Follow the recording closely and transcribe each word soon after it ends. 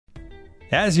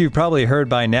As you've probably heard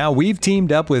by now, we've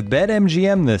teamed up with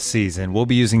BetMGM this season. We'll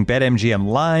be using BetMGM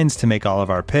lines to make all of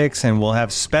our picks, and we'll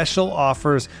have special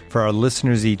offers for our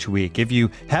listeners each week. If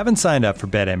you haven't signed up for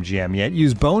BetMGM yet,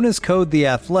 use bonus code The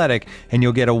Athletic, and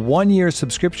you'll get a 1-year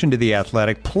subscription to The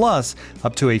Athletic, plus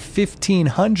up to a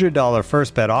 $1,500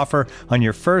 first bet offer on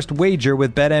your first wager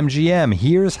with BetMGM.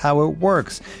 Here's how it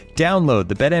works. Download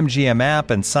the BetMGM app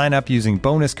and sign up using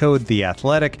bonus code The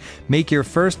Athletic. Make your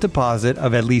first deposit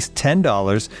of at least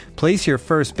 $10. Place your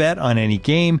first bet on any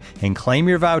game and claim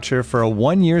your voucher for a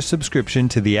 1-year subscription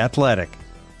to The Athletic.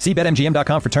 See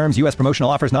BetMGM.com for terms. U.S. promotional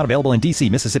offers not available in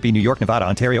D.C., Mississippi, New York, Nevada,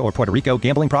 Ontario, or Puerto Rico.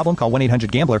 Gambling problem? Call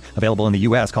 1-800-GAMBLER. Available in the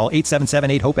U.S. Call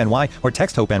 877-8-HOPE-NY or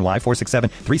text HOPE-NY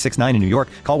 467-369 in New York.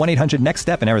 Call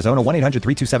 1-800-NEXT-STEP in Arizona.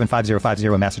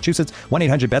 1-800-327-5050 in Massachusetts.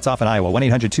 1-800-BETS-OFF in Iowa.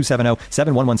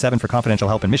 1-800-270-7117 for confidential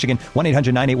help in Michigan.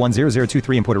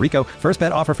 1-800-981-0023 in Puerto Rico. First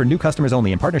bet offer for new customers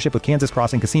only in partnership with Kansas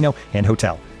Crossing Casino and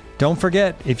Hotel. Don't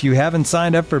forget, if you haven't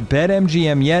signed up for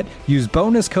BetMGM yet, use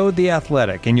bonus code The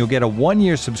Athletic, and you'll get a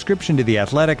 1-year subscription to The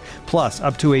Athletic, plus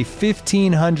up to a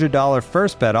 $1,500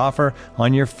 first bet offer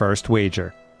on your first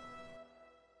wager.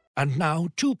 And now,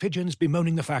 two pigeons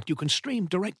bemoaning the fact you can stream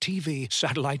DirecTV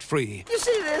satellite-free. You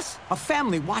see this? A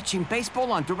family watching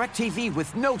baseball on DirecTV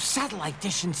with no satellite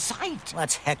dish in sight.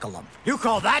 Let's heckle them. You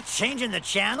call that changing the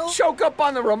channel? Choke up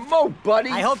on the remote, buddy.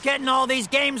 I hope getting all these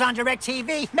games on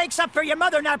DirecTV makes up for your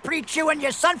mother not pre-chewing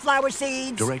your sunflower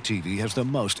seeds. DirecTV has the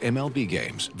most MLB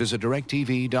games. Visit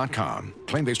DirecTV.com.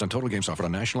 Claim based on total games offered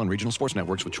on national and regional sports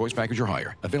networks with choice package or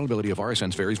higher. Availability of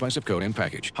RSNs varies by zip code and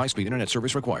package. High-speed internet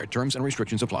service required. Terms and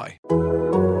restrictions apply.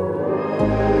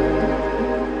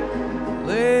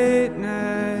 Late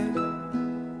night,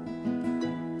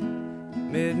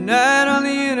 midnight on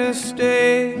the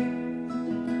interstate,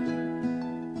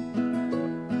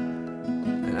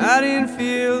 and I didn't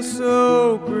feel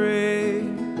so great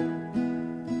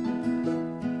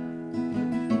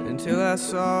until I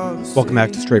saw the Welcome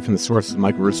back to Straight from the Source.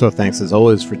 Mike Russo. Thanks as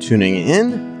always for tuning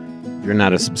in. If you're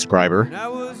not a subscriber,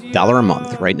 $1 a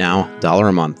month right now, $1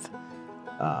 a month.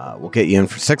 We'll get you in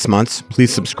for 6 months.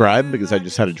 Please subscribe, because I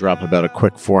just had to drop about a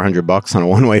quick $400 on a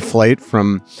one-way flight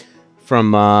from where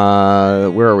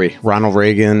are we? Ronald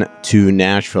Reagan to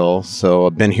Nashville. So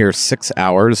I've been here 6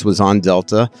 hours. Was on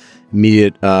Delta,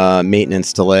 immediate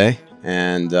maintenance delay,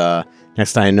 and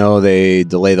next thing I know, they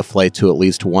delay the flight to at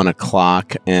least 1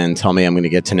 o'clock and tell me I'm going to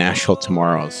get to Nashville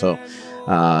tomorrow. So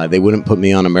they wouldn't put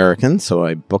me on American, so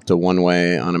I booked a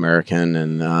one-way on American,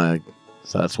 and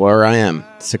so that's where I am,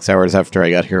 6 hours after I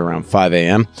got here around 5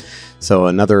 a.m. So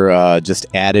another just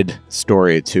added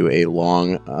story to a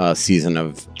long season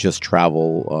of just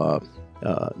travel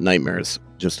nightmares,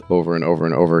 just over and over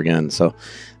and over again. So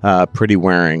pretty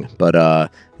wearing. But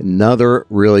another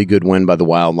really good win by the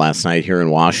Wild last night here in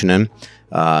Washington.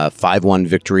 5-1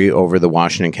 victory over the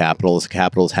Washington Capitals. The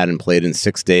Capitals hadn't played in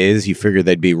 6 days. You figured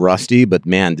they'd be rusty, but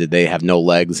man, did they have no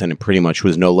legs, and it pretty much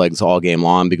was no legs all game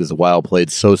long because the Wild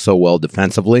played so well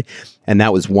defensively. And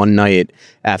that was one night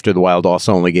after the Wild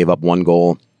also only gave up 1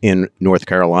 goal in North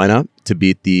Carolina to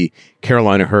beat the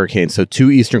Carolina Hurricanes. So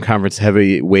 2 Eastern Conference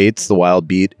heavyweights the Wild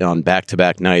beat on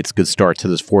back-to-back nights. Good start to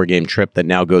this 4-game trip that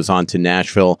now goes on to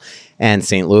Nashville and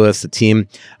St. Louis. The team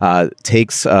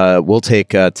will take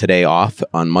today off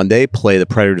on Monday, play the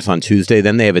Predators on Tuesday.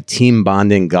 Then they have a team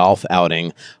bonding golf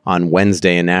outing on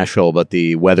Wednesday in Nashville, but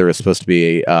the weather is supposed to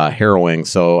be harrowing,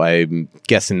 so I'm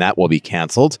guessing that will be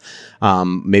canceled.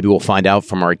 Maybe we'll find out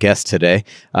from our guest today,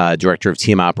 Director of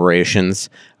Team Operations,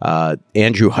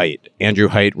 Andrew Height. Andrew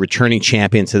Height, returning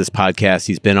champion to this podcast.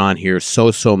 He's been on here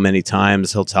so many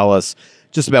times. He'll tell us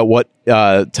just about what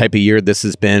type of year this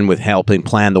has been with helping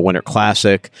plan the Winter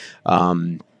Classic.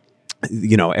 Everything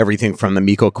from the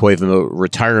Mikko Koivu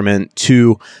retirement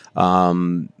to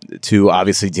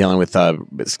obviously dealing with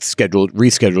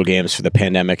rescheduled games for the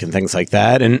pandemic and things like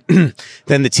that. And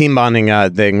then the team bonding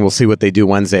thing, we'll see what they do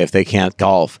Wednesday if they can't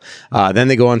golf. Then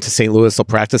they go on to St. Louis. They'll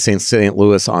practice in St.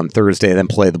 Louis on Thursday, then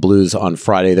play the Blues on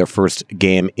Friday, their first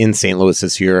game in St. Louis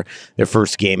this year, their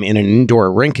first game in an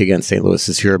indoor rink against St. Louis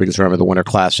this year, because remember the Winter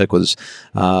Classic was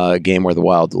a game where the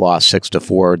Wild lost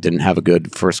 6-4, didn't have a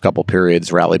good first couple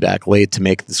periods, rally back late to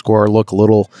make the score look a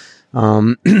little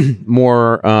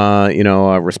more,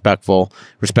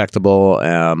 respectable,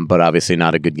 but obviously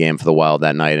not a good game for the Wild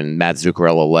that night. And Matt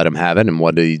Zuccarello let him have it. And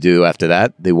what did he do after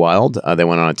that? The Wild, they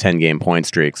went on a 10-game point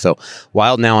streak. So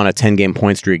Wild now on a 10-game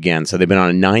point streak again. So they've been on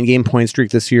a 9-game point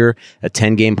streak this year, a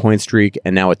 10-game point streak,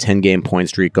 and now a 10-game point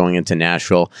streak going into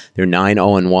Nashville. They're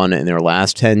 9-0-1 in their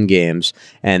last 10 games,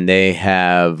 and they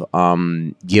have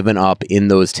given up in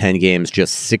those 10 games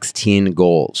just 16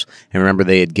 goals. And remember,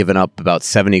 they had given up about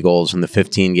 70 goals goals in the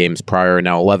 15 games prior.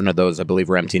 Now 11 of those, I believe,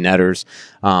 were empty netters.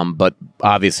 But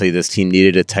obviously this team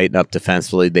needed to tighten up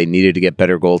defensively. They needed to get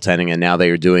better goaltending, and now they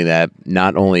are doing that,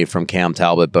 not only from Cam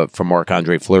Talbot, but from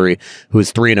Marc-Andre Fleury, who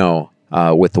is 3-0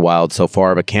 with the Wild so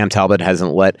far. But Cam Talbot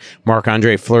hasn't let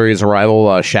Marc-Andre Fleury's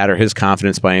arrival shatter his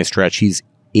confidence by any stretch. He's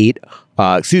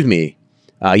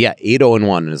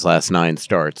 8-0-1 in his last 9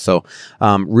 starts. So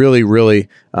really, really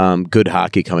good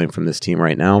hockey coming from this team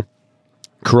right now.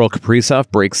 Kirill Kaprizov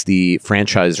breaks the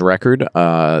franchise record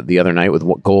the other night with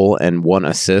 1 goal and 1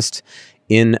 assist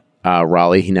in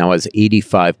Raleigh. He now has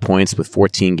 85 points with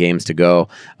 14 games to go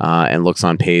and looks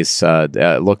on pace.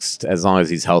 Looks, as long as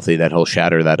he's healthy, that he'll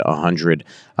shatter that 100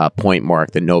 point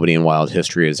mark that nobody in Wild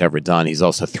history has ever done. He's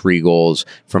also 3 goals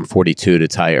from 42 to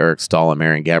tie Eric Stahl and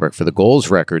Marian Gaborik for the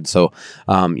goals record. So,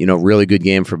 really good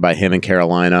game by him in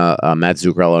Carolina. Matt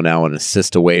Zuccarello now an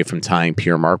assist away from tying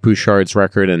Pierre-Marc Bouchard's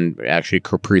record, and actually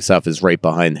Kaprizov is right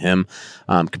behind him.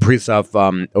 Kaprizov,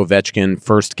 Ovechkin,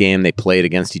 first game they played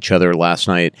against each other last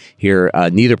night here.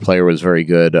 Neither player was very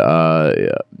good.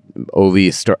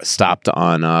 Ovi stopped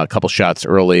on a couple shots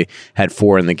early, had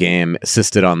 4 in the game,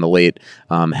 assisted on the late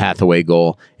Hathaway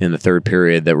goal in the third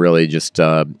period that really just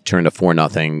turned a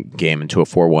 4-0 game into a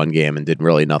 4-1 game and did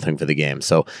really nothing for the game.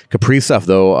 So Kaprizov,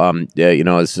 though,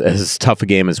 as tough a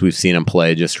game as we've seen him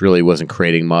play, just really wasn't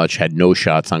creating much, had no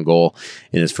shots on goal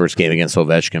in his first game against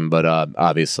Ovechkin, but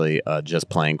obviously just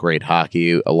playing great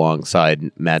hockey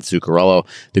alongside Matt Zuccarello.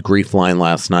 The Grief line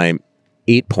last night,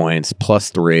 8 points,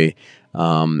 plus 3.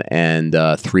 And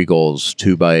 3 goals,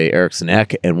 2 by Eriksson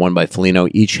Ek and 1 by Foligno,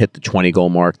 each hit the 20-goal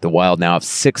mark. The Wild now have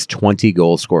 6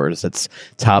 20-goal scorers. That's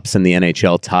tops in the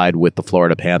NHL, tied with the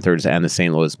Florida Panthers and the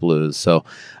St. Louis Blues. So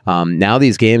now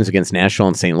these games against Nashville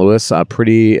and St. Louis are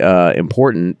pretty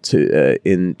important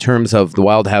in terms of the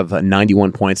Wild have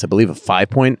 91 points, I believe a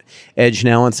 5-point edge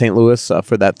now on St. Louis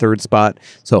for that third spot.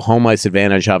 So home ice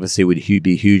advantage obviously would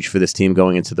be huge for this team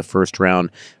going into the first round,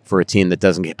 for a team that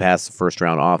doesn't get past the first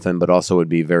round often, but also would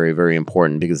be very, very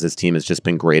important because this team has just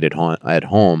been great at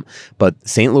home. But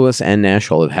St. Louis and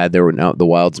Nashville have had the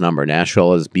Wild's number.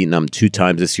 Nashville has beaten them 2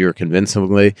 times this year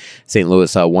convincingly. St.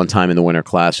 Louis 1 time in the Winter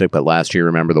Classic, but last year,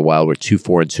 remember, the Wild were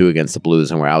 2-4-2 against the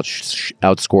Blues and were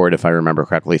outscored, if I remember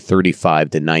correctly,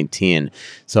 35-19.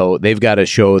 So they've got to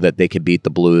show that they could beat the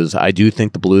Blues. I do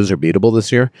think the Blues are beatable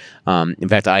this year. In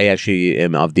fact, I actually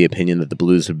am of the opinion that the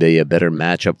Blues would be a better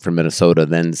matchup for Minnesota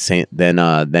than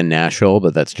Nashville,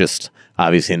 but that's just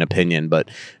obviously an opinion. But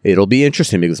it'll be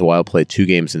interesting because the Wild played 2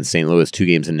 games in St. Louis, 2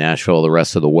 games in Nashville the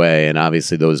rest of the way, and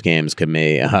obviously those games could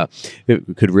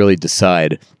really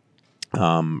decide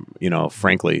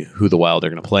frankly, who the Wild are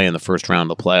going to play in the first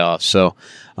round of the playoffs. So,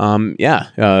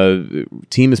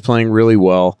 team is playing really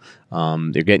well.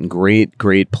 They're getting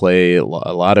great play, a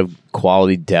lot of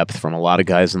quality depth from a lot of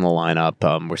guys in the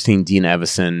lineup. We're seeing Dean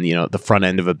Evison, the front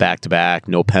end of a back-to-back,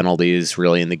 no penalties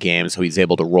really in the game, so he's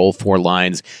able to roll 4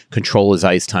 lines, control his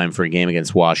ice time for a game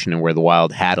against Washington where the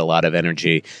Wild had a lot of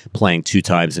energy playing 2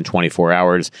 times in 24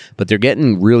 hours. But they're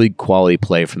getting really quality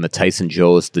play from the Tyson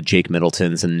Jost, the Jake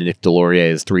Middletons, and Nick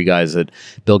Deloriers, 3 guys that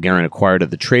Bill Guerin acquired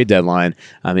at the trade deadline.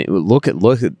 I mean, look at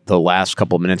the last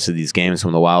couple minutes of these games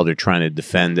when the Wild are trying to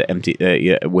defend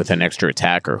with an extra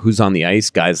attacker. Who's on the ice?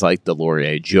 Guys like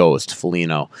Delorier, Jost,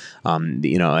 Foligno,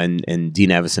 and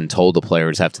Dean Evison told the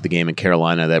players after the game in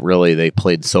Carolina that really they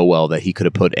played so well that he could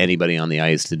have put anybody on the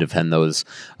ice to defend those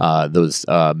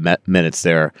minutes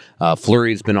there.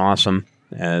 Fleury's been awesome,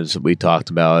 as we talked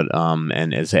about,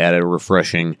 and has added a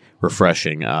refreshing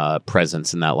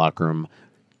presence in that locker room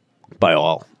by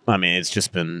all. I mean, it's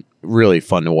just been really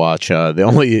fun to watch.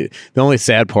 The only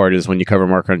sad part is when you cover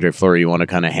Marc-Andre Fleury, you want to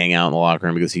kind of hang out in the locker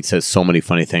room because he says so many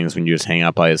funny things when you just hang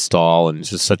out by his stall, and it's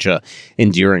just such a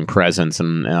endearing presence.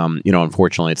 And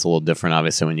unfortunately, it's a little different.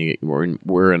 Obviously, when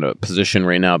we're in a position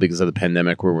right now because of the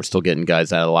pandemic where we're still getting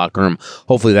guys out of the locker room.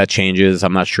 Hopefully that changes.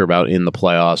 I'm not sure about in the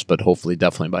playoffs, but hopefully,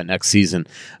 definitely by next season,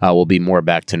 we'll be more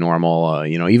back to normal.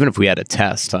 Even if we had a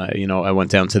test, I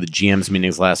went down to the GM's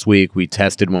meetings last week. We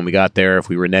tested when we got there. If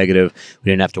we were negative,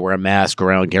 we didn't have to wear a mask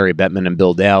around Gary Bettman and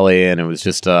Bill Daly, and it was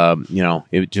just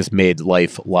it just made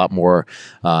life a lot more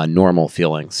normal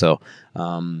feeling. So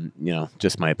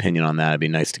just my opinion on that. It'd be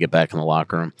nice to get back in the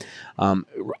locker room.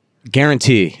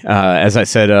 Guarantee, as I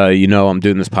said, I'm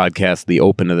doing this podcast, the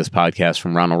open of this podcast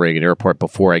from Ronald Reagan Airport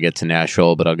before I get to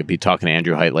Nashville, but I'll be talking to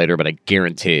Andrew Haidt later, but I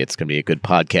guarantee it's going to be a good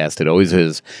podcast. It always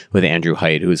is with Andrew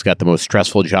Haidt, who's got the most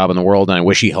stressful job in the world, and I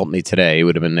wish he helped me today. He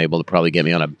would have been able to probably get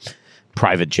me on a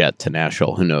private jet to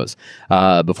Nashville. Who knows?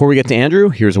 Before we get to Andrew,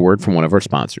 here's a word from one of our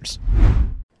sponsors.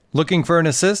 Looking for an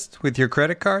assist with your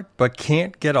credit card, but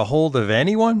can't get a hold of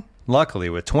anyone? Luckily,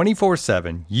 with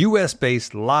 24/7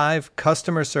 US-based live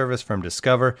customer service from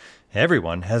Discover,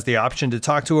 everyone has the option to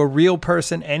talk to a real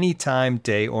person anytime,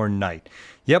 day or night.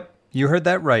 Yep, you heard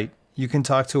that right. You can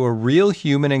talk to a real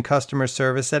human in customer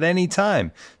service at any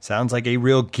time. Sounds like a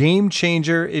real game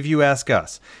changer if you ask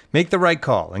us. Make the right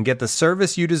call and get the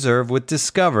service you deserve with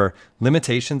Discover.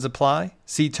 Limitations apply.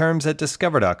 See terms at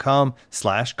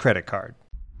discover.com/creditcard.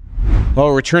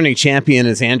 Well, returning champion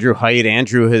is Andrew Hite.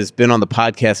 Andrew has been on the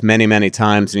podcast many, many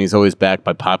times, and he's always back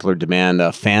by popular demand.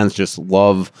 Fans just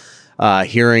love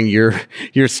hearing your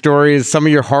stories, some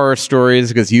of your horror stories,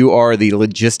 because you are the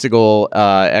logistical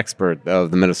expert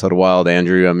of the Minnesota Wild,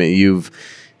 Andrew. I mean,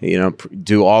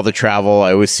 do all the travel.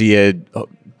 I always see you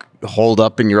holed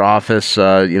up in your office,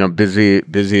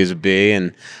 busy as a bee,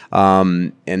 and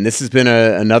this has been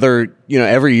another.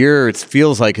 Every year it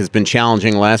feels like has been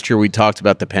challenging. Last year we talked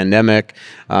about the pandemic,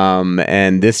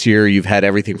 and this year you've had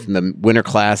everything from the Winter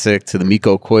Classic to the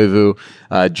Mikko Koivu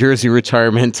jersey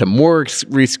retirement to more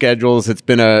reschedules.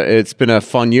 It's been a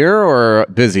fun year or a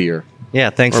busy year. Yeah,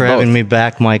 thanks for having me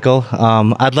back, Michael.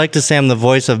 I'd like to say I'm the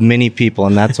voice of many people,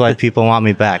 and that's why people want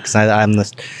me back, because I'm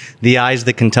the eyes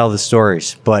that can tell the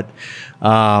stories. But,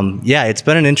 it's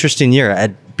been an interesting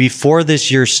year. Before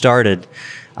this year started,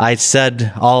 I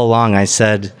said all along, I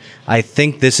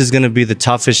think this is going to be the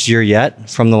toughest year yet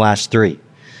from the last three.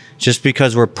 Just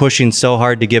because we're pushing so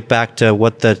hard to get back to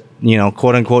what the,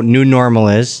 quote unquote new normal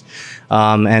is.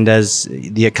 And as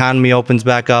the economy opens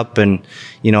back up and,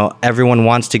 everyone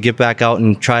wants to get back out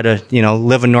and try to,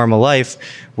 live a normal life,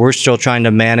 we're still trying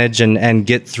to manage and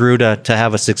get through to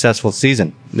have a successful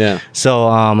season. Yeah. So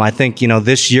I think,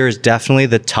 this year is definitely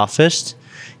the toughest.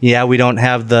 Yeah, we don't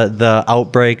have the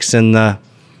outbreaks and the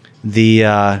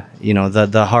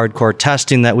hardcore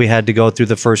testing that we had to go through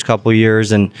the first couple of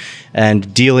years and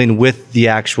dealing with the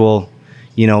actual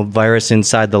virus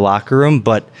inside the locker room.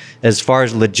 But as far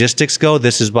as logistics go,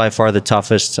 this is by far the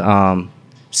toughest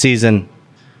season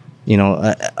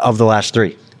of the last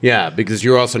three. Yeah, because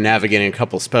you're also navigating a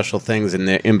couple special things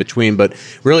in between. But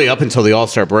really, up until the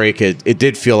All-Star break, it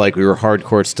did feel like we were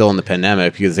hardcore still in the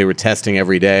pandemic because they were testing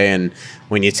every day. And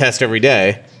when you test every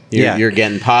day, you're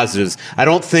getting positives. I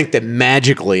don't think that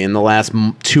magically in the last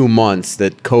 2 months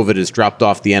that COVID has dropped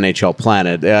off the NHL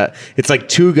planet. It's like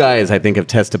two guys I think have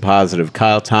tested positive,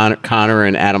 Kyle Connor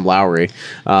and Adam Lowry.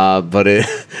 And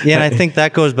I think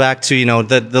that goes back to,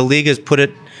 the league has put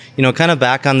it, kind of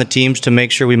back on the teams to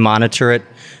make sure we monitor it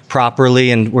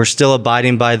properly, and we're still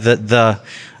abiding by the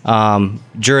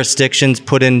jurisdictions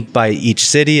put in by each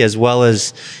city, as well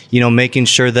as making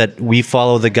sure that we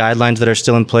follow the guidelines that are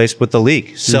still in place with the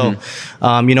league. So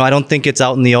I don't think it's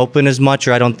out in the open as much,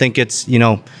 or I don't think it's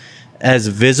as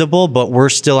visible, but we're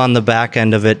still on the back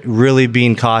end of it, really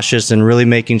being cautious and really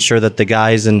making sure that the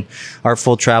guys and our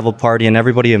full travel party and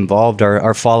everybody involved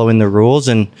are following the rules.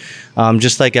 And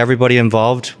just like everybody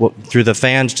involved, through the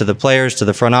fans to the players to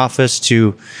the front office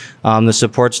to the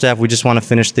support staff, we just want to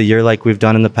finish the year like we've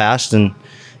done in the past and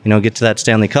get to that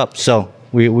Stanley Cup. So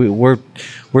we're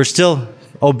still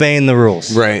obeying the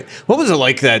rules. Right. What was it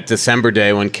like that December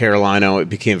day when Carolina, it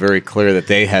became very clear that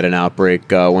they had an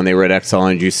outbreak when they were at XL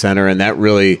Energy Center, and that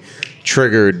really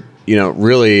triggered,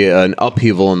 really an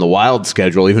upheaval in the Wild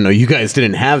schedule, even though you guys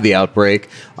didn't have the outbreak.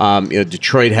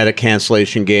 Detroit had a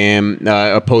cancellation game,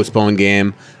 a postponed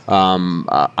game.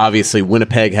 Obviously,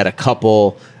 Winnipeg had a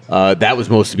couple. That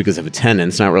was mostly because of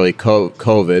attendance, not really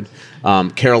COVID.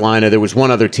 Carolina, there was one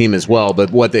other team as well,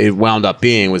 but what they wound up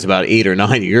being was about 8 or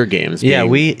 9 of your games. Yeah,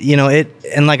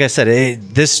 and like I said,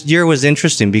 this year was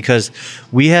interesting because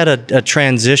we had a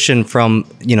transition from,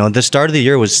 the start of the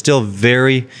year was still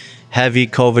very heavy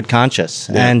COVID conscious.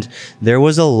 Yeah. And there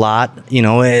was a lot,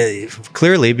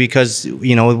 clearly because,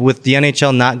 with the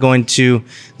NHL not going to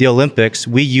the Olympics,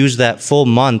 we used that full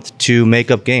month to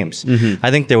make up games. Mm-hmm. I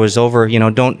think there was over,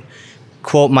 don't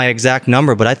quote my exact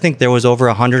number, but I think there was over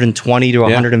 120 to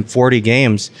 140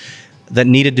 games that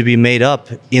needed to be made up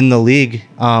in the league,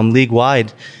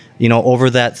 league-wide,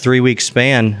 over that 3-week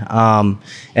span.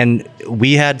 And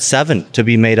we had 7 to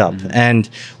be made up. Mm-hmm. And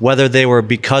whether they were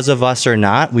because of us or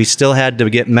not, we still had to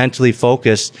get mentally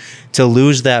focused to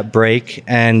lose that break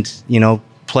and,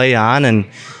 play on. And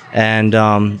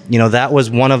that was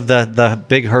one of the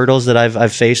big hurdles that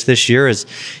I've faced this year is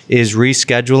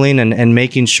rescheduling and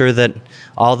making sure that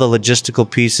all the logistical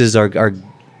pieces are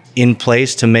in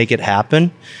place to make it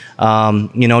happen.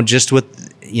 Just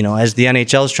with, as the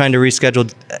NHL is trying to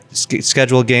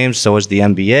schedule games, so is the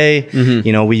NBA.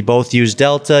 Mm-hmm. We both use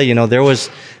Delta. There was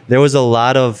a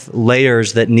lot of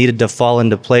layers that needed to fall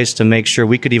into place to make sure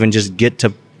we could even just get to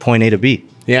point A to B.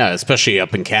 Yeah, especially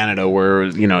up in Canada where,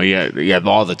 you have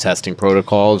all the testing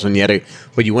protocols, and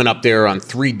but you went up there on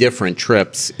 3 different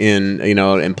trips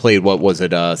and played,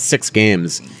 6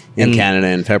 games in Canada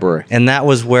in February. And that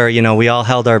was where, we all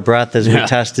held our breath as we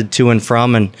tested to and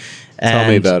from. And tell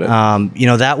me about it.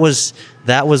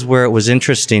 That was where it was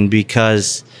interesting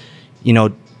because,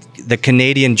 the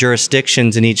Canadian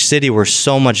jurisdictions in each city were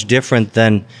so much different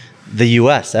than the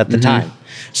U.S. at the time.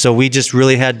 So we just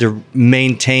really had to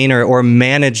maintain or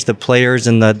manage the players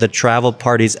and the travel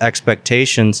parties'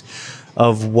 expectations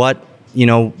of what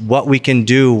we can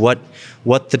do, what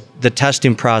the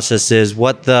testing process is,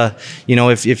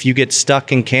 if you get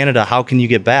stuck in Canada, how can you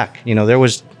get back? There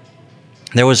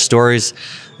was stories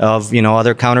of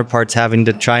other counterparts having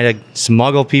to try to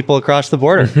smuggle people across the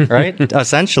border, right?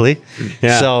 Essentially.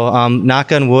 Yeah. So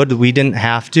knock on wood, we didn't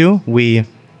have to.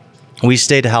 We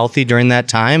stayed healthy during that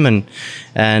time,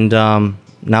 and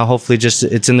now hopefully just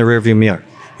it's in the rearview mirror.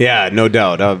 Yeah, no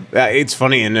doubt. It's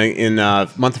funny, in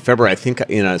month of February, I think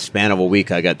in a span of a week,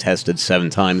 I got tested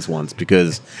 7 times once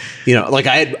because,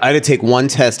 I had to take one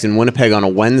test in Winnipeg on a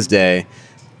Wednesday,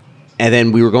 and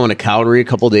then we were going to Calgary a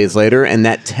couple of days later, and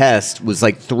that test was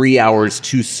 3 hours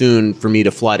too soon for me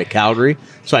to fly to Calgary.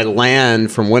 So I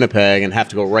land from Winnipeg and have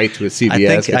to go right to a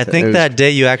CVS. I think that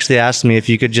day you actually asked me if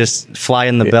you could just fly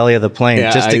in the belly of the plane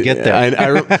just to get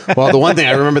there. Well, the one thing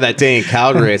I remember that day in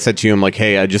Calgary, I said to you, I'm like,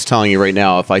 hey, I'm just telling you right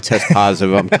now, if I test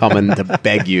positive, I'm coming to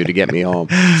beg you to get me home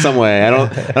some way. I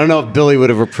don't know if Billy would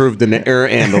have approved an air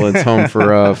ambulance home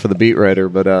for the beat writer,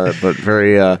 but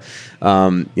very,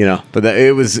 but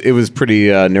it was pretty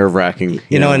nerve wracking.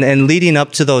 And leading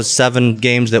up to those 7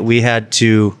 games that we had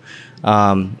to,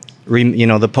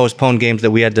 the postponed games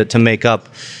that we had to make up,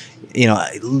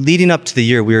 leading up to the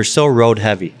year, we were so road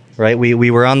heavy, right?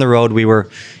 We were on the road, we were,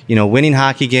 winning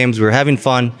hockey games, we were having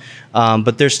fun,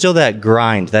 but there's still that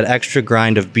grind, that extra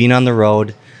grind of being on the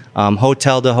road,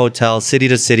 hotel to hotel, city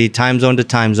to city, time zone to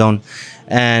time zone,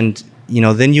 and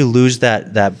then you lose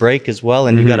that break as well,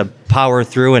 and you got to power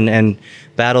through and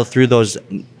battle through those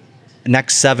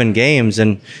next 7 games,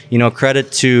 and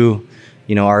credit to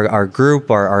our group,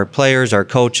 our players, our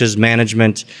coaches,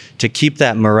 management, to keep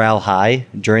that morale high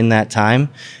during that time,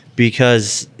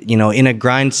 because in a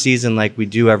grind season like we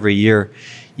do every year,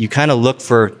 you kind of look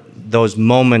for those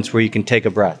moments where you can take a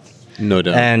breath. No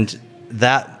doubt. And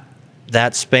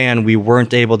that span, we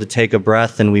weren't able to take a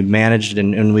breath, and we managed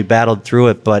and we battled through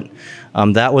it. But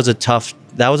that was a tough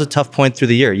point through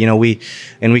the year. We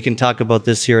can talk about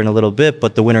this here in a little bit,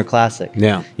 but the Winter Classic.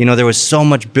 Yeah. There was so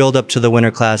much build up to the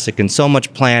Winter Classic, and so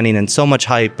much planning, and so much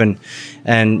hype, and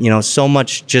so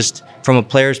much just from a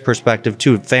player's perspective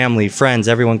too, family, friends,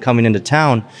 everyone coming into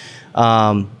town.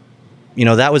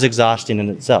 That was exhausting in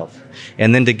itself.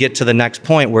 And then to get to the next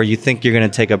point where you think you're going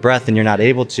to take a breath and you're not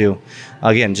able to,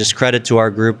 again, just credit to our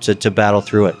group to battle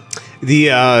through it.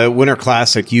 The Winter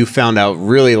Classic, you found out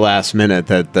really last minute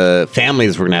that the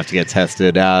families were going to have to get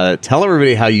tested. Tell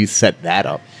everybody how you set that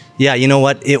up. Yeah, you know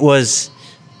what?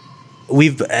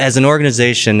 We've, as an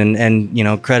organization,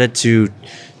 and credit to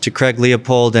Craig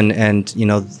Leopold and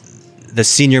the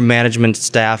senior management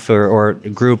staff or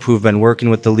group who've been working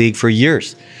with the league for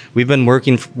years. We've been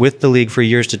working with the league for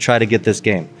years to try to get this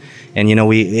game. And,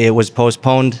 it was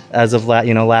postponed as of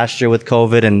last year with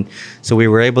COVID. And so we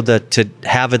were able to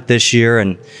have it this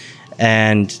year.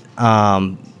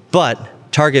 But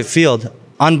Target Field,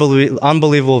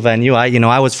 unbelievable venue.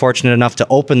 I was fortunate enough to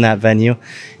open that venue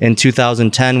in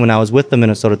 2010 when I was with the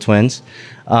Minnesota Twins.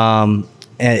 But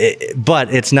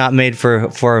it's not made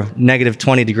for negative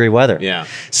 20-degree weather. Yeah.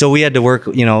 So we had to work,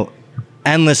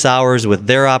 endless hours with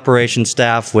their operations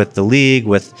staff, with the league,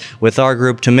 with our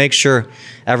group, to make sure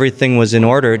everything was in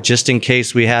order, just in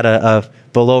case we had a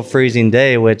below freezing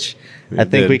day, which I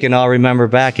think we can all remember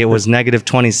back. It was negative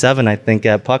 27, I think,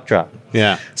 at puck drop.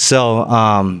 Yeah. So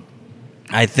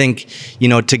I think,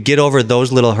 to get over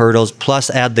those little hurdles,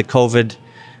 plus add the COVID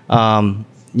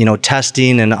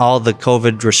testing and all the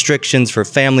COVID restrictions for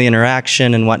family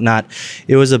interaction and whatnot,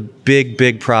 it was a big,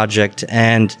 big project.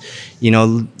 And,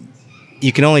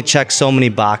 you can only check so many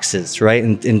boxes, right,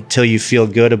 until you feel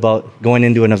good about going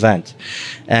into an event.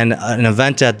 And an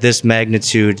event at this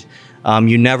magnitude,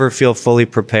 you never feel fully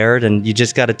prepared, and you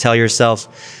just got to tell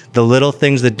yourself the little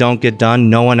things that don't get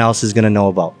done, no one else is going to know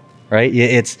about, right?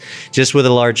 It's just with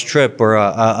a large trip or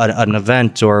an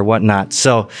event or whatnot.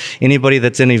 So anybody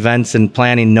that's in events and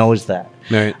planning knows that.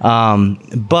 Right.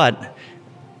 But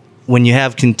when you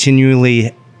continually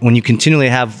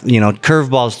have,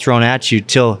 curveballs thrown at you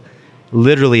till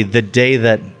literally the day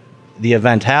that the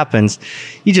event happens,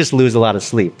 you just lose a lot of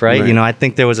sleep, right? Right. I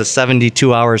think there was a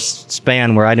 72-hour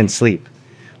span where I didn't sleep,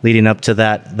 leading up to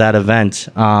that event.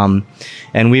 And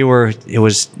it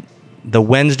was the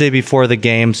Wednesday before the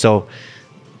game, so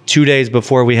 2 days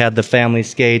before we had the family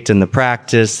skate and the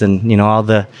practice and, all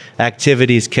the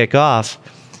activities kick off,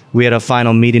 we had a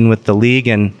final meeting with the league,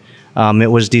 and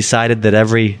it was decided that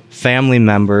every family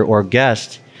member or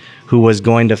guest who was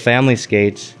going to family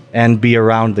skates and be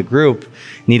around the group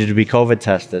needed to be COVID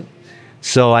tested.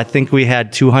 So I think we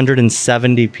had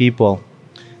 270 people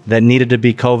that needed to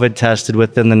be COVID tested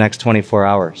within the next 24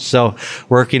 hours. So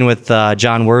working with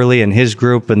John Worley and his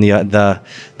group and the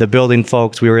building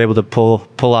folks, we were able to pull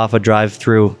off a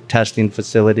drive-through testing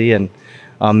facility and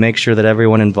make sure that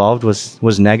everyone involved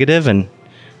was negative. And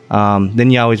then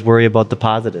you always worry about the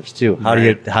positives too. How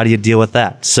do you deal with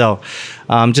that? So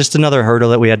just another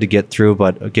hurdle that we had to get through,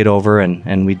 but get over,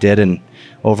 and we did. And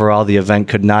overall, the event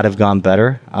could not have gone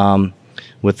better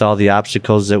with all the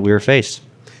obstacles that we were faced.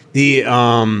 The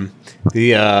one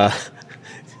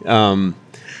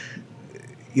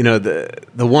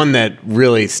that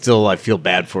really still I feel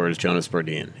bad for is Jonas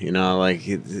Bardeen.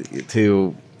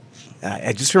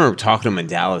 I just remember talking to him in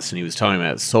Dallas, and he was talking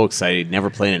about it, so excited, never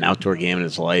played an outdoor game in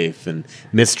his life, and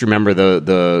remember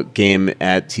the game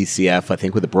at TCF, I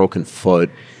think, with a broken foot.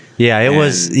 Yeah, it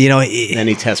was, then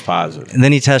he tested positive. And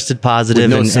then he tested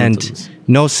positive and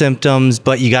no symptoms,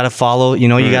 but you got to follow, you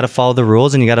got to follow the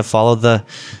rules, and you got to follow the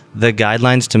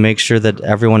guidelines to make sure that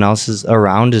everyone else is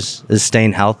around is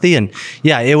staying healthy. And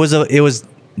yeah, it was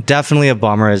definitely a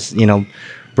bummer, as,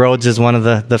 Broads is one of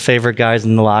the favorite guys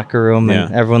in the locker room,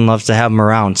 and everyone loves to have him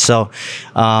around. So,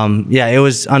 it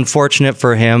was unfortunate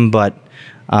for him, but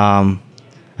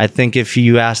I think if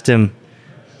you asked him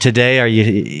today, are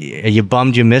you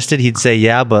bummed you missed it? He'd say,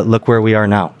 yeah, but look where we are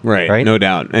now. Right? No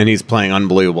doubt. And he's playing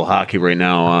unbelievable hockey right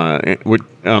now.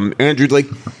 Andrew,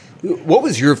 what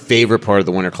was your favorite part of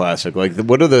the Winter Classic?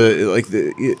 What are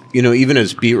even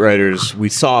as beat writers, we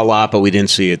saw a lot, but we didn't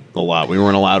see it a lot. We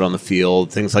weren't allowed on the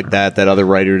field, things like that other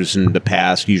writers in the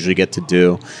past usually get to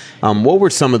do. What were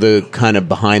some of the kind of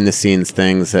behind the scenes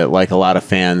things that a lot of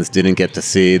fans didn't get to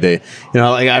see? I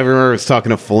remember I was talking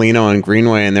to Foligno and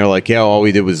Greenway, and they're like, yeah, all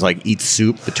we did was eat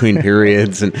soup between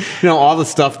periods, and all the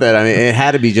stuff that, it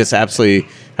had to be just absolutely.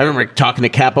 I remember talking to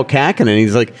Capo Kakinen, and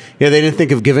he's like, yeah, they didn't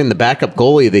think of giving the backup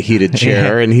goalie the heated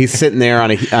chair, and he's sitting there on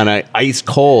a ice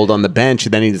cold on the bench,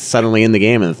 and then he's suddenly in the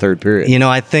game in the third period.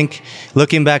 I think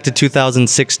looking back to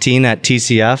 2016 at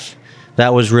TCF,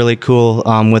 that was really cool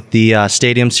with the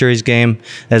Stadium Series game,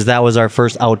 as that was our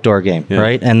first outdoor game,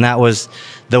 right? And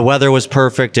the weather was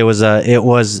perfect. It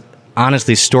was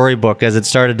honestly storybook, as it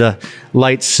started to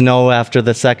light snow after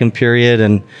the second period,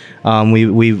 and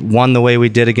we won the way we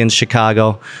did against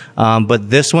Chicago. But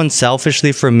this one,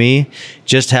 selfishly for me,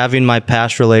 just having my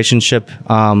past relationship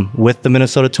with the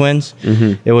Minnesota Twins,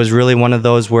 it was really one of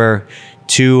those where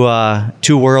two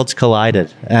worlds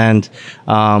collided, and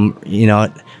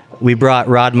we brought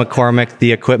Rod McCormick,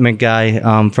 the equipment guy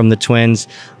from the Twins,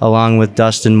 along with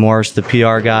Dustin Morse, the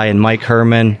PR guy, and Mike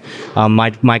Herman,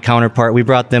 my counterpart. We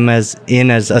brought them as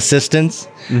assistants.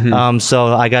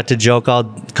 So I got to joke all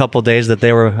couple days that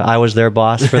I was their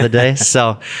boss for the day.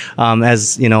 So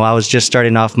as I was just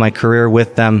starting off my career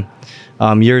with them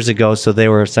years ago, so they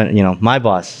were my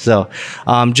boss. So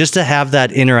just to have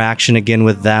that interaction again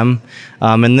with them,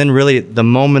 and then really the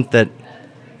moment that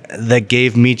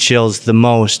gave me chills the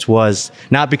most was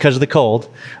not because of the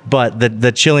cold, but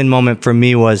the chilling moment for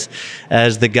me was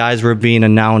as the guys were being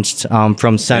announced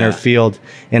from center field,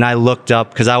 and I looked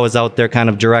up because I was out there kind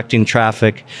of directing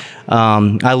traffic.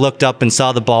 I looked up and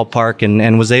saw the ballpark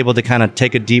and was able to kind of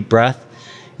take a deep breath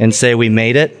and say, we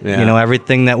made it.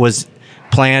 Everything that was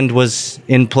planned was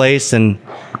in place, and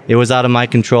it was out of my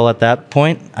control at that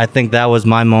point. I think that was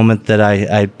my moment that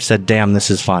I said, damn, this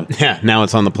is fun. Yeah, now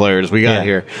it's on the players. We got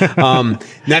here.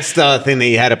 Next thing that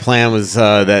you had to plan was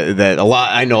that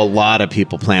I know a lot of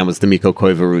people plan was the Mikko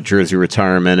Koivu jersey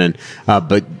retirement, and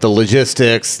but the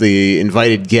logistics, the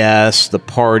invited guests, the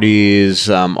parties,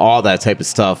 all that type of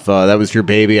stuff, that was your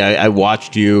baby. I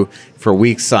watched you for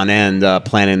weeks on end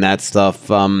planning that stuff.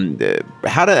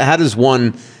 How does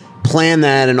one plan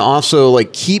that and also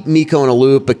keep Mikko in a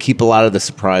loop but keep a lot of the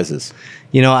surprises?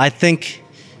 I think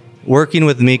working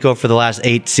with Mikko for the last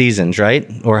 8 seasons, right?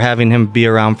 Or having him be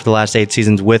around for the last 8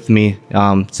 seasons with me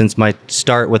since my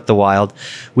start with the Wild,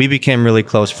 we became really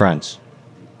close friends.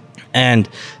 And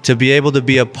to be able to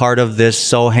be a part of this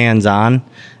so hands-on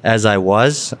as I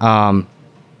was not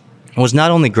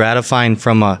only gratifying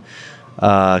from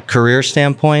a career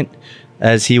standpoint,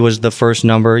 as he was the first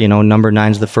number, number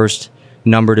 9's the first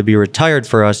number to be retired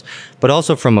for us, but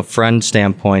also from a friend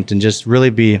standpoint, and just really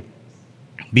be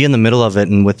be in the middle of it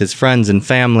and with his friends and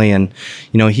family. And,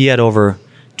 he had over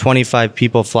 25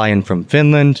 people fly in from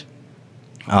Finland.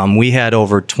 We had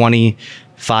over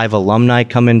 25 alumni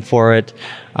come in for it.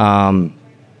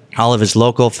 All of his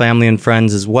local family and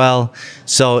friends as well.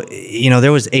 So,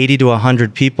 there was 80 to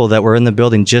 100 people that were in the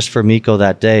building just for Mikko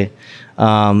that day.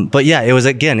 But yeah,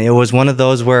 it was one of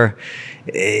those where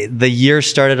the year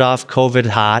started off COVID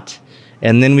hot,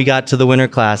 and then we got to the Winter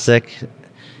Classic,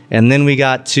 and then we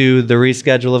got to the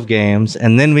reschedule of games,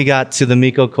 and then we got to the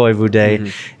Mikko Koivu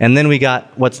Day, and then we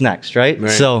got what's next, right?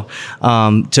 So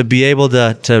to be able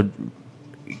to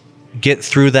get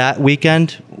through that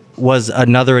weekend was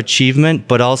another achievement,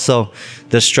 but also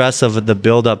the stress of the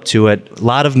build up to it. A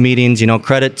lot of meetings,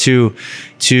 credit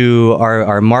to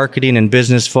our marketing and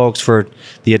business folks for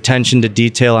the attention to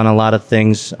detail on a lot of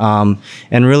things, and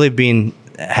really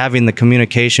having the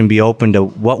communication be open to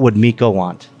what would Mikko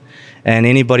want. And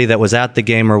anybody that was at the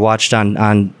game or watched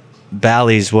on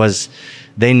Bally's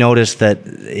they noticed that,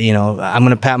 I'm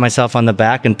going to pat myself on the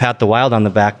back and pat the Wild on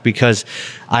the back, because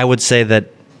I would say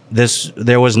that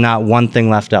there was not one thing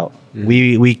left out.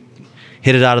 We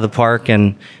hit it out of the park,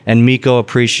 and Mikko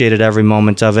appreciated every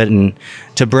moment of it. And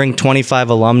to bring 25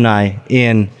 alumni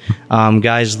in,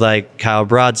 guys like Kyle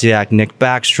Brodziak, Nick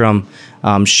Backstrom,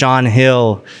 Sean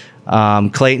Hill,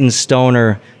 Clayton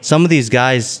Stoner, some of these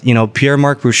guys,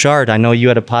 Pierre-Marc Bouchard, I know you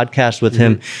had a podcast with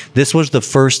him. This was the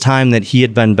first time that he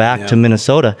had been back to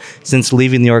Minnesota since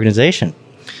leaving the organization.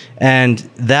 And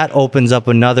that opens up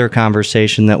another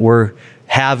conversation that we're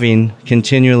having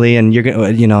continually, and you're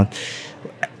going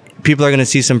people are going to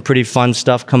see some pretty fun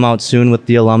stuff come out soon with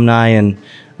the alumni, and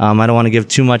I don't want to give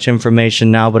too much information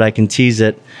now, but I can tease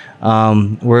it.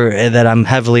 That I'm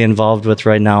heavily involved with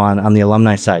right now on the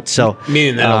alumni side. So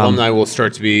meaning that alumni will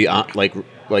start to be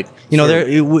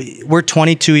we're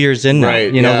 22 years in now.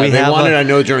 Right. They wanted, I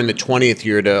know, during the 20th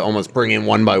year to almost bring in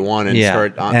one by one and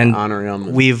start honoring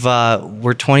them.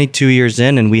 We're 22 years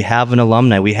in, and we have an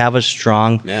alumni. We have a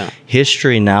strong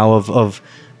history now of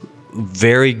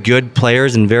very good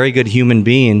players and very good human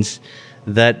beings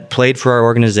that played for our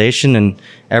organization, and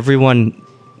everyone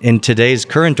in today's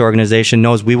current organization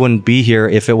knows we wouldn't be here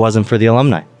if it wasn't for the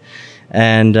alumni.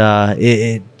 And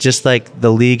it just like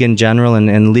the league in general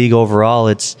and league overall,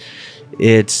 we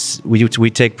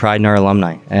take pride in our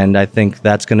alumni, and I think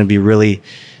that's going to be really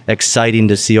exciting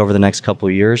to see over the next couple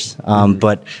of years.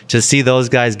 But to see those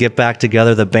guys get back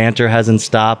together, the banter hasn't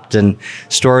stopped, and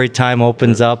story time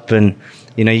opens up, and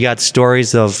you got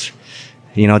stories of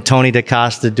Tony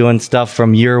DaCosta doing stuff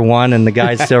from year one, and the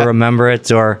guys still remember it,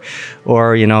 or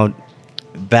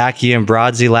Backy and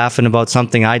Brodsy laughing about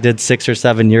something I did 6 or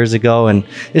 7 years ago, and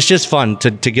it's just fun to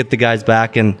get the guys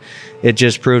back, and it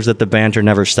just proves that the banter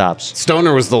never stops.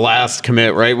 Stoner was the last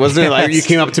commit, right? Wasn't it? Like you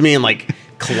came up to me in like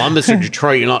Columbus or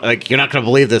Detroit, you're not going to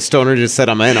believe this. Stoner just said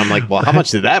I'm in. I'm like, well, how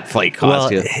much did that flight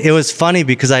cost you? It was funny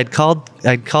because I'd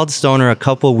called Stoner a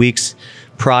couple weeks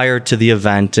prior to the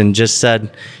event and just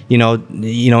said,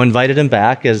 invited him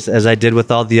back as I did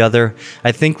with all the other.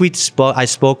 I think I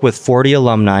spoke with 40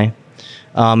 alumni,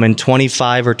 and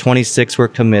 25 or 26 were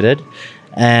committed.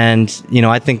 And,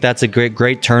 I think that's a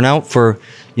great turnout for,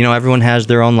 everyone has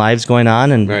their own lives going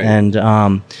on, and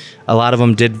a lot of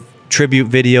them did tribute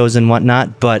videos and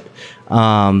whatnot, but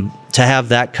to have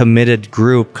that committed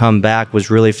group come back was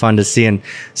really fun to see. And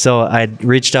so I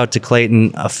reached out to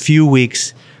Clayton a few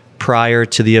weeks prior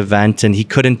to the event, and he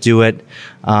couldn't do it.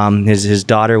 His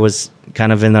daughter was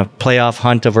kind of in a playoff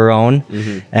hunt of her own,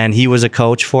 and he was a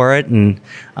coach for it. And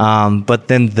but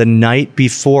then the night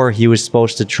before he was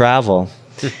supposed to travel,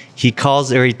 he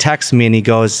texts me and he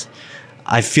goes,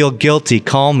 "I feel guilty,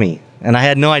 call me." And I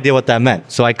had no idea what that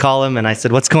meant. So I call him and I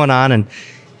said, "What's going on?" And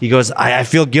he goes, I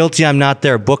feel guilty, I'm not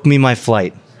there, book me my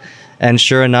flight. And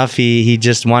sure enough, he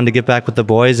just wanted to get back with the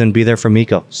boys and be there for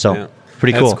Mikko. So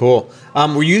pretty cool. That's cool.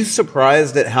 Were you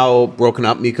surprised at how broken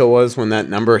up Mikko was when that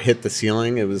number hit the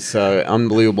ceiling? It was an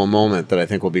unbelievable moment that I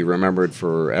think will be remembered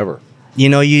forever.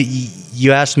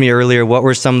 You asked me earlier what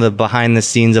were some of the behind the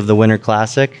scenes of the Winter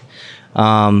Classic,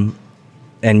 and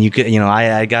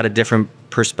I got a different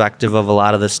perspective of a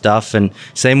lot of the stuff, and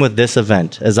same with this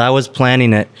event. As I was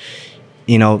planning it,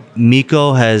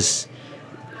 Mikko has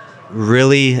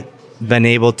really been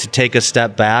able to take a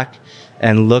step back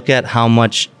and look at how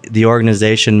much the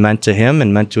organization meant to him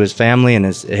and meant to his family and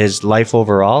his life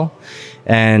overall.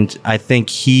 And I think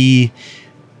he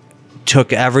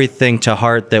took everything to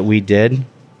heart that we did.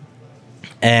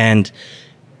 And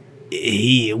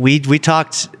we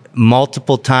talked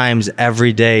multiple times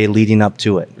every day leading up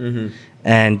to it.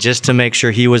 And just to make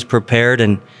sure he was prepared.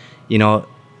 And,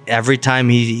 every time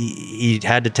he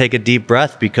had to take a deep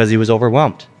breath because he was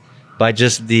overwhelmed by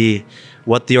just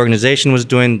what the organization was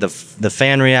doing, the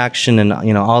fan reaction,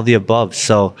 and all the above.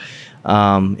 So,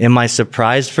 am I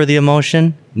surprised for the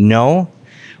emotion? No.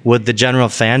 Would the general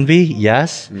fan be?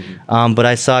 Yes. Mm-hmm. But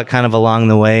I saw it kind of along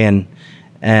the way,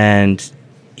 and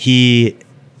he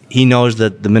knows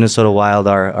that the Minnesota Wild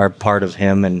are part of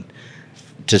him, and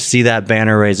to see that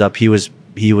banner raise up, he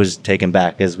was taken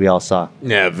back, as we all saw.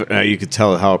 Yeah, you could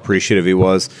tell how appreciative he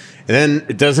was. And then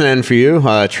it doesn't end for you.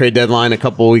 Trade deadline a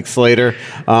couple of weeks later.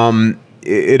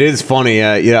 It is funny.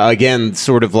 Again,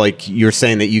 sort of like you're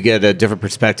saying that you get a different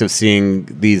perspective seeing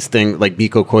these things like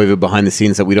Mikko Koivu behind the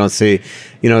scenes that we don't see.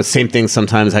 Same thing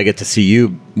sometimes I get to see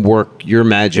you work your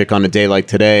magic on a day like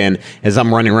today. And as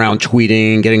I'm running around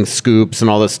tweeting, getting scoops and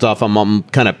all this stuff, I'm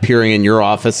kind of peering in your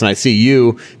office and I see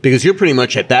you because you're pretty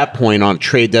much at that point on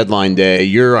trade deadline day.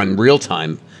 You're on real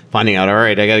time finding out, all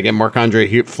right, I got to get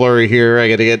Marc-Andre Fleury here. I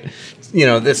got to get,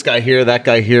 this guy here, that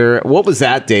guy here. What was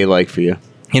that day like for you?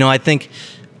 I think,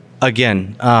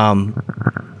 again,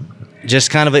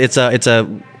 just kind of it's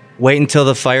a wait until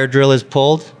the fire drill is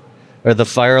pulled or the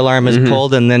fire alarm is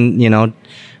pulled, and then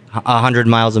 100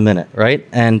 miles a minute, right?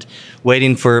 And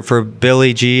waiting for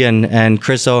Billy G and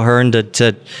Chris O'Hearn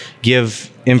to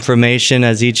give information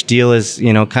as each deal is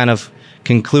kind of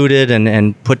concluded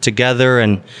and put together,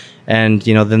 and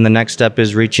then the next step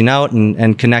is reaching out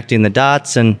and connecting the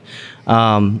dots. And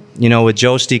with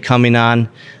Josti coming on,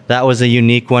 that was a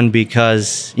unique one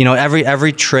because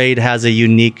every trade has a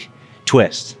unique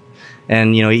twist,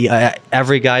 and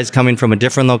every guy's coming from a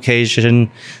different location.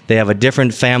 They have a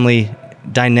different family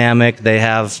dynamic. They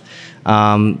have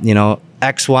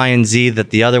X, Y, and Z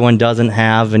that the other one doesn't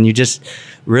have, and you just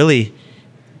really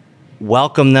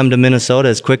welcome them to Minnesota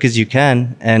as quick as you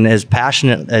can and as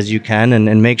passionate as you can,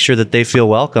 and make sure that they feel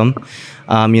welcome.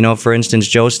 For instance,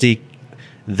 Josti,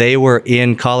 they were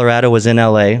in Colorado, was in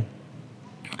LA.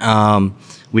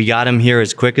 We got him here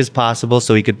as quick as possible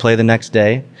so he could play the next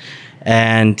day.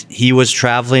 And he was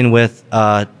traveling with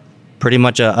pretty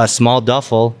much a small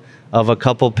duffel of a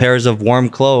couple pairs of warm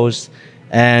clothes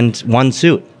and one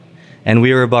suit. And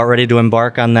we were about ready to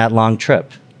embark on that long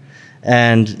trip.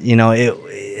 And,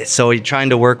 so he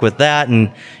trying to work with that,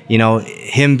 and,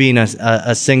 him being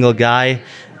a single guy,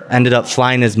 ended up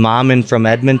flying his mom in from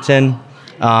Edmonton,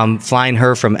 flying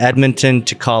her from Edmonton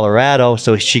to Colorado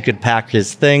so she could pack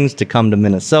his things to come to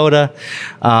Minnesota.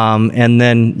 And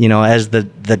then, as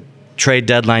the trade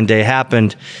deadline day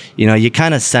happened, you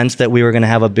kind of sensed that we were going to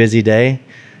have a busy day.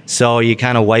 So you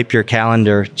kind of wipe your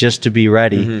calendar just to be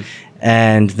ready. Mm-hmm.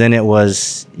 And then it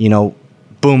was,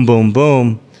 boom, boom,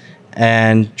 boom.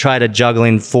 And try to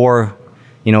juggling four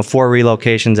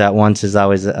relocations at once is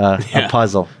always a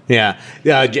puzzle. Yeah.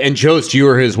 And Jost, you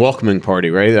were his welcoming party,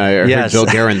 right? I heard Bill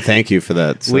Guerin thank you for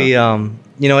that. So. We,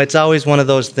 it's always one of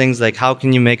those things like, how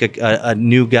can you make a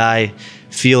new guy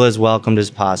feel as welcomed as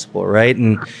possible, right?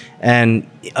 And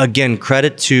again,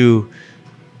 credit to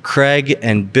Craig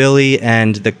and Billy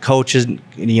and the coaches,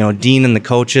 Dean and the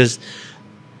coaches.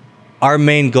 Our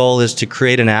main goal is to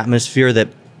create an atmosphere that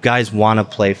guys want to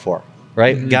play for,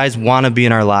 right? Mm-hmm. Guys want to be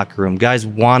in our locker room. Guys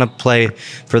want to play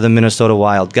for the Minnesota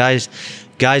Wild. Guys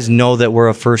know that we're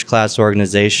a first-class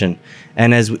organization.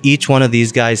 And as each one of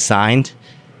these guys signed,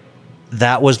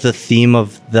 that was the theme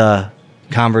of the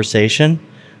conversation,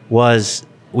 was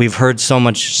we've heard so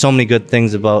many good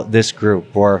things about this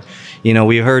group, or,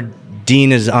 we heard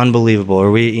Dean is unbelievable,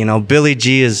 or Billy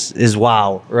G is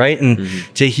wow, right? And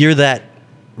to hear that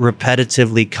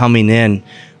repetitively coming in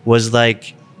was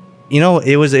like,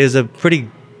 it was a pretty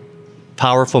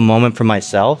powerful moment for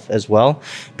myself as well,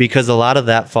 because a lot of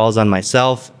that falls on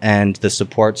myself and the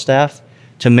support staff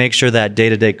to make sure that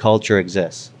day-to-day culture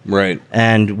exists. Right.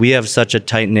 And we have such a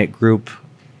tight-knit group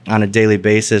on a daily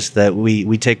basis that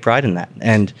we take pride in that.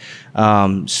 And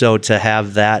so to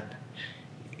have that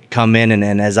come in,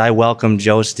 and as I welcomed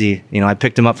Josti, I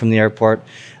picked him up from the airport.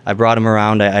 I brought him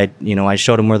around. I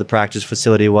showed him where the practice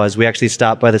facility was. We actually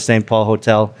stopped by the St. Paul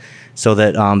Hotel so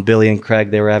that Billy and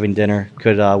Craig, they were having dinner,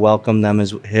 could welcome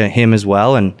him as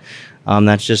well. And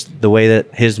that's just the way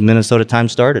that his Minnesota time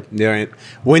started. Yeah, right.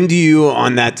 When do you,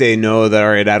 on that day, know that, all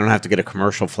right, I don't have to get a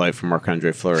commercial flight from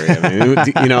Marc-Andre Fleury? I mean,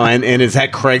 and is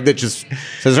that Craig that just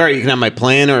says, all right, you can have my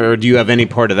plane, or do you have any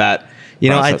part of that?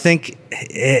 I think,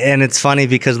 and it's funny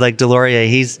because like Delorier,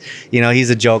 he's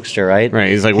a jokester, right? Right.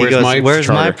 He's like, where's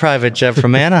my private jet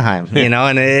from Anaheim?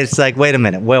 And it's like, wait a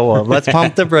minute, well, let's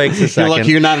pump the brakes a second. You're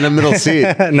lucky you're not in the middle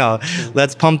seat. No,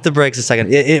 let's pump the brakes a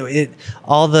second.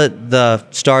 All the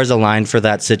stars aligned for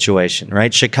that situation,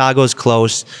 right? Chicago's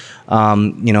close.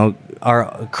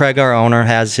 Craig, our owner,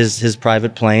 has his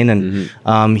private plane,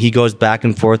 and he goes back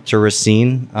and forth to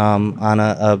Racine on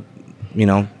a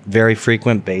very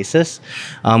frequent basis,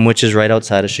 which is right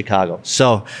outside of Chicago.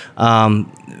 So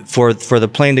for the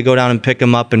plane to go down and pick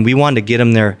him up, and we wanted to get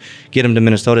him to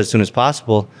Minnesota as soon as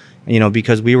possible,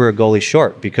 because we were a goalie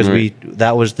short, because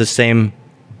that was the same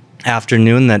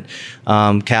afternoon that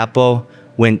Capo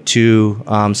went to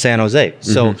San Jose.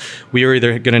 So we were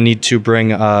either going to need to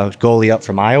bring a goalie up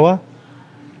from Iowa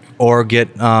or get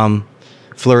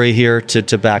Fleury here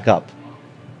to back up.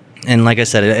 And like I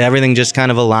said, everything just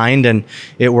kind of aligned, and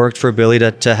it worked for Billy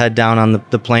to head down on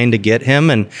the plane to get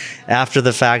him. And after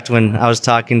the fact, when I was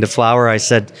talking to Flower, I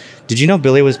said, "Did you know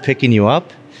Billy was picking you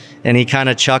up?" And he kind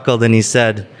of chuckled and he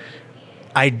said,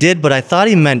 "I did, but I thought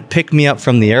he meant pick me up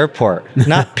from the airport,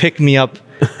 not pick me up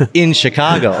in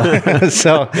Chicago."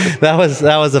 So that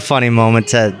was a funny moment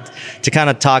to kind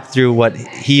of talk through what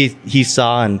he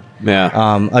saw, and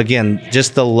again,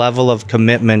 just the level of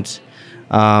commitment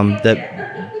that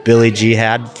Billy G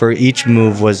had for each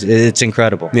move it's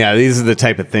incredible. Yeah, these are the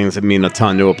type of things that mean a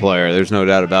ton to a player. There's no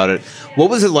doubt about it.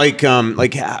 What was it like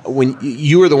when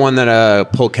you were the one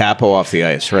that pulled Capo off the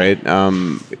ice, right? How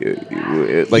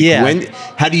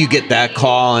do you get that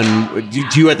call, and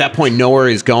do you at that point know where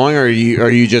he's going, or are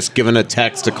you just given a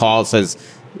text, a call that says,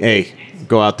 "Hey,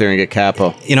 go out there and get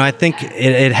Capo"? I think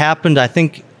it happened. I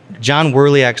think John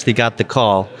Worley actually got the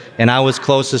call, and I was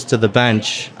closest to the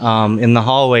bench in the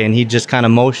hallway, and he just kind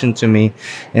of motioned to me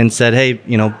and said, "Hey,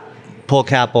 pull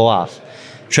Capo off."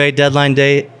 Trade deadline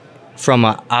day, from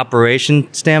an operation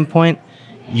standpoint,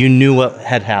 you knew what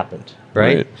had happened,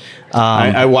 right?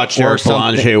 I watched Eric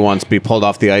Belanger once be pulled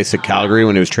off the ice at Calgary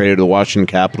when he was traded to the Washington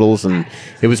Capitals, and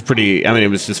it was it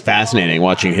was just fascinating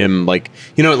watching him.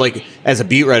 As a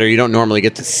beat writer, you don't normally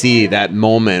get to see that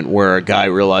moment where a guy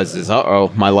realizes,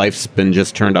 "Uh-oh, my life's been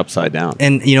just turned upside down."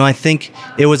 And, I think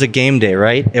it was a game day,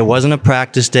 right? It wasn't a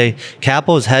practice day.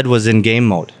 Capo's head was in game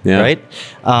mode, right?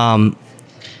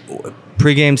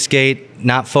 Pre-game skate,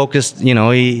 not focused.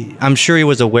 I'm sure he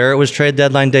was aware it was trade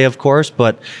deadline day, of course,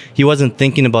 but he wasn't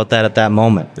thinking about that at that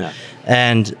moment. Yeah.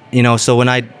 And, so when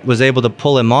I was able to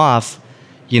pull him off,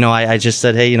 I just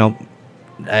said, "Hey,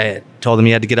 I told him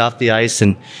he had to get off the ice."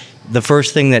 And the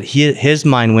first thing that his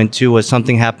mind went to was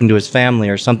something happened to his family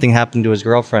or something happened to his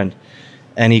girlfriend.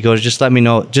 And he goes, "Just let me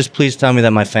know. Just please tell me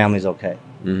that my family's okay."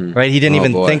 Right? He didn't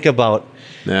even think about,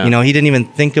 he didn't even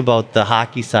think about the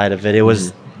hockey side of it. It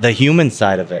was the human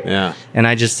side of it. Yeah. And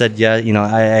I just said,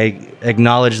 I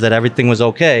acknowledged that everything was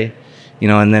okay,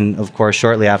 and then, of course,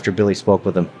 shortly after, Billy spoke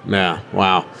with him. Yeah.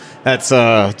 Wow. That's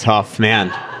tough,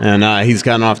 man. And he's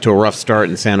gotten off to a rough start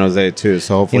in San Jose, too.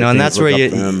 So hopefully, and that's where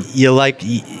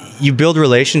you build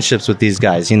relationships with these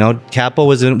guys. Capo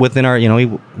was within our,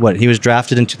 he was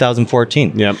drafted in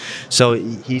 2014. Yep. So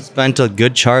he spent a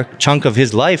good chunk of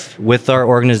his life with our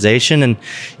organization. And,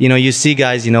 you see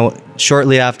guys,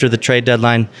 shortly after the trade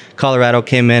deadline, Colorado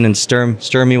came in and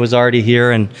Sturmy was already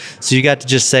here. And so you got to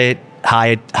just say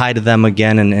hi to them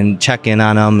again and check in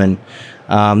on them. And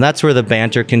that's where the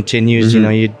banter continues.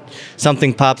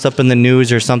 Something pops up in the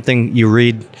news or something you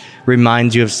read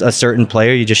reminds you of a certain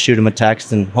player, you just shoot him a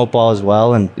text and hope all is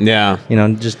well, and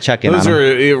just check in on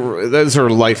him. Those are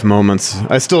life moments.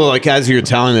 I still, as you're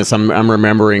telling this, I'm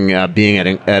remembering being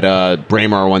at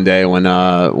Braemar one day when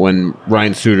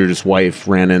Ryan Suter's wife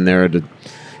ran in there to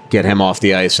get him off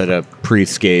the ice at a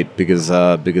pre-skate because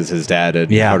his dad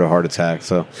had had a heart attack.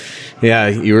 So,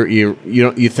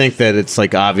 you think that it's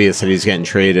obvious that he's getting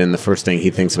traded, and the first thing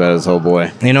he thinks about is, oh boy.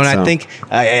 And I think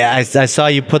I saw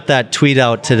you put that tweet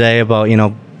out today about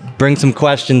bring some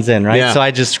questions in, right? Yeah. So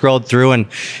I just scrolled through, and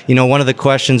one of the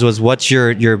questions was, what's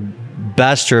your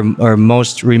best or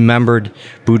most remembered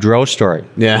Boudreau story?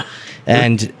 Yeah,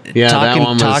 and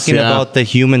talking about the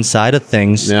human side of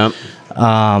things. Yeah.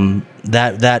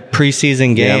 That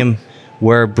preseason game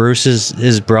where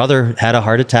his brother had a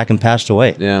heart attack and passed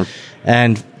away. Yeah.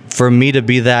 And for me to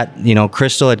be that,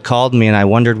 Crystal had called me and I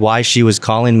wondered why she was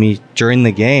calling me during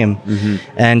the game. Mm-hmm.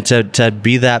 And to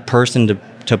be that person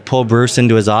to pull Bruce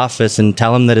into his office and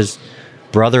tell him that his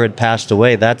brother had passed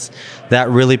away, that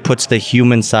really puts the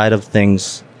human side of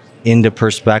things into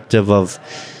perspective of,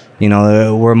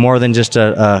 we're more than just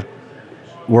a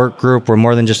work group. We're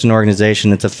more than just an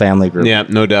organization. It's a family group. Yeah,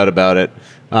 no doubt about it.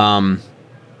 I'm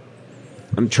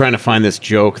trying to find this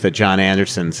joke that John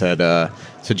Anderson said.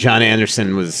 So John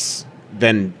Anderson was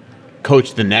then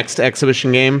coached the next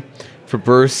exhibition game for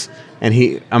Bruce,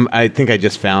 and I think I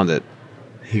just found it.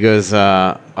 He goes,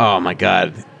 "Oh my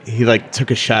God!" He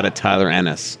took a shot at Tyler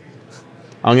Ennis.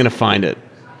 I'm gonna find it,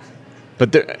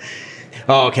 but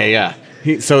okay, yeah.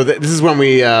 So this is when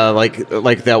we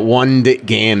like that one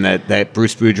game that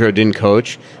Bruce Boudreau didn't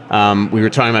coach. We were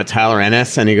talking about Tyler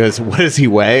Ennis, and he goes, "What does he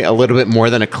weigh? A little bit more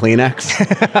than a Kleenex."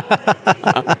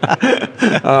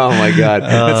 Oh my God!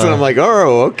 So I'm like,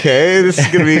 "Oh, okay, this is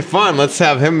gonna be fun. Let's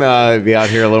have him be out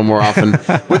here a little more often."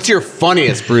 What's your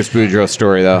funniest Bruce Boudreau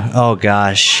story, though? Oh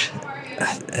gosh,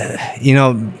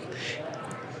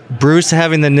 Bruce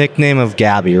having the nickname of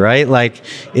Gabby, right? Like,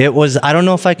 it was, I don't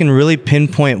know if I can really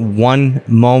pinpoint one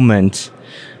moment,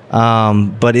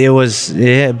 but Bruce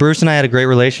and I had a great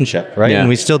relationship, right? Yeah. And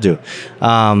we still do.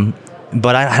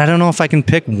 But I don't know if I can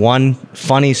pick one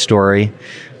funny story,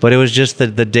 but it was just the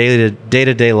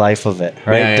day-to-day life of it,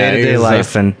 right? Yeah, Day-to-day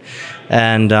life. And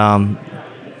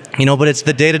but it's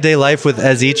the day-to-day life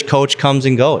as each coach comes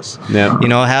and goes. Yeah.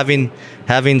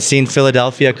 Having seen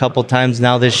Philadelphia a couple times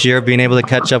now this year, being able to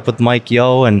catch up with Mike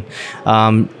Yeo and,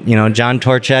 John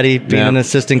Torchetti being an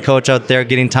assistant coach out there,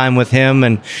 getting time with him,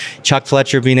 and Chuck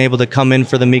Fletcher being able to come in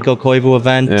for the Mikko Koivu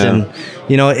event. Yeah. And,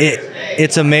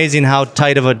 it's amazing how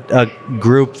tight of a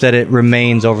group that it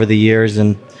remains over the years.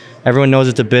 And everyone knows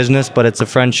it's a business, but it's a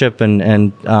friendship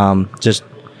and just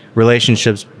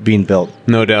relationships being built.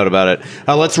 No doubt about it.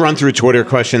 Let's run through Twitter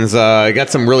questions. I got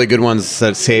some really good ones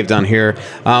that saved on here.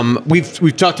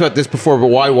 We've talked about this before, but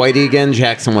why Whitey again?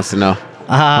 Jackson wants to know.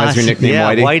 Why is your nickname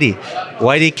Whitey?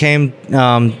 Whitey came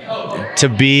to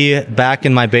be back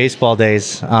in my baseball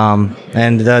days,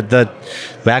 and the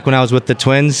back when I was with the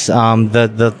Twins.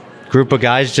 The group of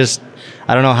guys just,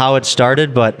 I don't know how it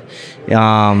started, but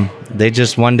they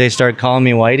just one day started calling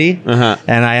me Whitey,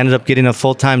 and I ended up getting a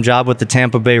full-time job with the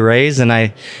Tampa Bay Rays, and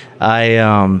I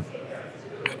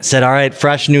said, all right,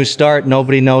 fresh new start.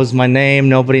 Nobody knows my name.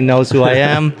 Nobody knows who I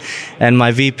am. And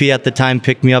my VP at the time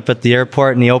picked me up at the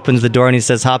airport, and he opens the door and he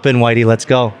says, hop in, Whitey, let's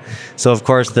go. So, of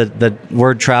course, the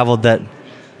word traveled that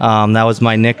that was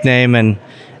my nickname, and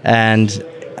the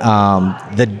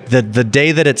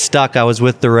day that it stuck, I was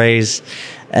with the Rays,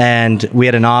 and we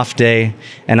had an off day,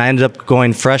 and I ended up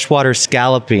going freshwater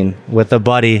scalloping with a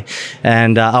buddy,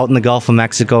 and out in the Gulf of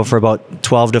Mexico for about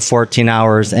 12 to 14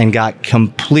 hours, and got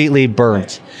completely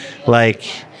burnt, like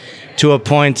to a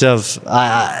point of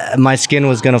my skin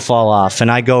was going to fall off. And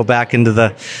I go back into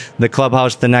the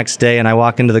clubhouse the next day, and I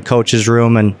walk into the coach's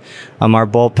room, and our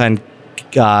bullpen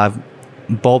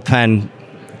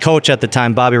coach at the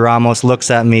time, Bobby Ramos, looks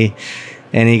at me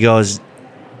and he goes,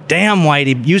 damn,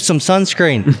 Whitey, use some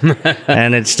sunscreen.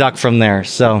 And it stuck from there.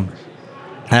 So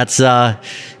that's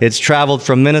it's traveled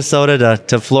from Minnesota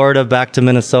to Florida, back to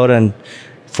Minnesota, and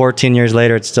 14 years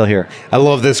later, it's still here. I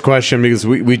love this question because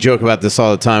we joke about this all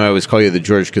the time. I always call you the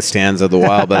George Costanza of the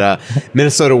wild. But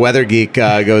Minnesota Weather Geek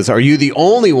goes, are you the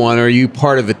only one, or are you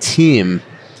part of a team?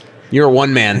 You're a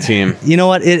one-man team. You know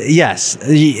what? Yes.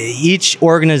 Each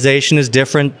organization is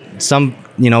different.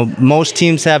 Most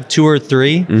teams have two or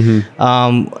three.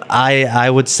 Mm-hmm. I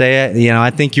would say, I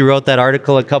think you wrote that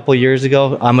article a couple years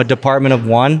ago. I'm a department of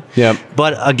one. Yep.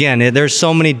 But again, there's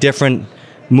so many different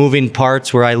moving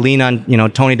parts where I lean on,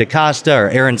 Tony DaCosta or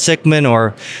Aaron Sickman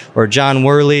or John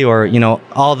Worley or,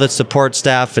 all the support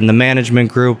staff and the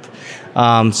management group.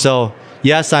 So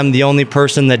yes, I'm the only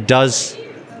person that does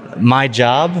my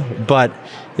job, but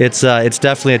it's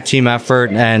definitely a team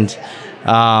effort, and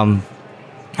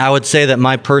I would say that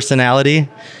my personality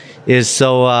is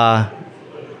so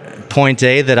point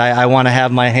A that I want to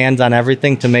have my hands on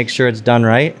everything to make sure it's done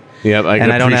right. Yep, and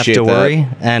I don't have to worry,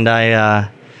 and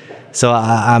so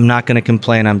I'm not going to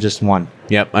complain. I'm just one.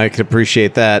 Yep, I could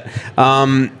appreciate that.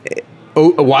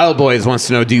 Wild Boys wants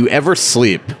to know, do you ever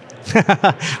sleep?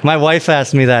 My wife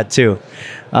asked me that too.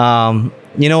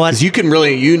 You know what? Because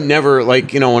you never,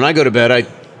 when I go to bed, I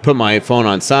put my phone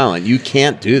on silent. You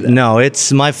can't do that. No,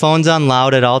 my phone's on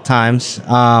loud at all times.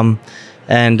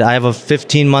 And I have a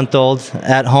 15-month-old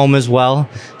at home as well.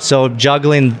 So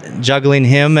juggling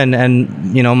him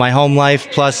and my home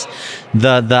life plus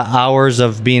the hours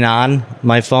of being on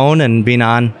my phone and being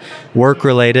on work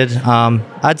related,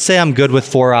 I'd say I'm good with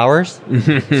 4 hours.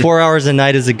 4 hours a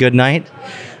night is a good night.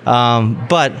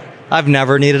 But I've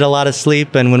never needed a lot of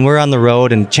sleep, and when we're on the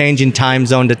road and changing time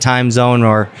zone to time zone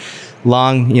or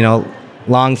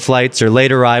long flights or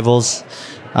late arrivals,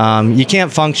 you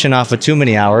can't function off of too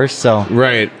many hours. So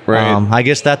right. I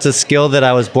guess that's a skill that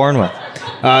I was born with.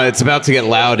 It's about to get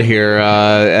loud here.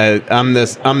 I'm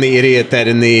the idiot that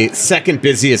in the second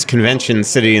busiest convention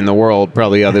city in the world,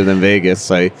 probably other than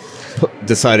Vegas, I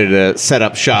decided to set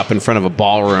up shop in front of a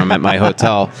ballroom at my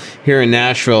hotel here in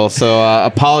Nashville. So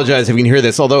apologize if you can hear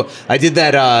this. Although I did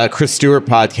that Chris Stewart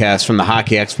podcast from the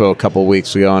Hockey Expo a couple of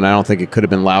weeks ago, and I don't think it could have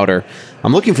been louder.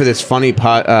 I'm looking for this funny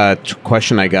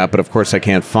question I got, but of course I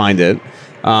can't find it.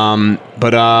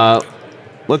 But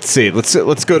let's see.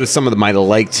 Let's go to some of my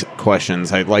liked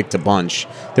questions. I liked a bunch.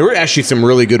 There were actually some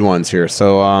really good ones here.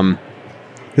 So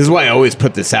this is why I always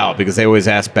put this out, because they always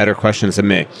ask better questions than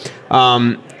me.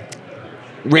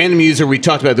 Random user, we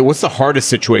talked about what's the hardest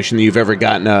situation that you've ever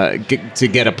gotten to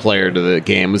get a player to the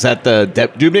game? Was that the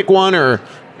Dubnyk one or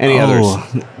any others?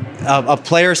 A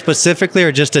player specifically,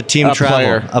 or just a team travel?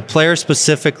 Player. A player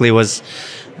specifically was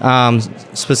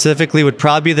would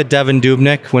probably be the Devin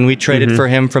Dubnyk when we traded for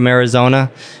him from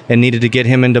Arizona and needed to get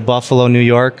him into Buffalo, New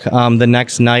York. The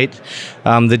next night,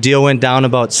 the deal went down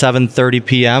about 7:30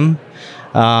 p.m.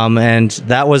 And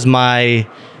that was my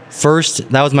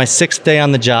sixth day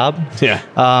on the job. Yeah.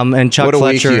 And Chuck What a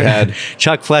week Fletcher you had.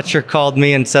 Chuck Fletcher called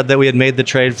me and said that we had made the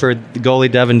trade for the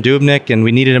goalie Devin Dubnyk, and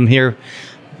we needed him here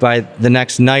by the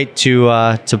next night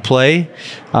to play.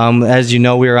 As you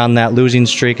know, we were on that losing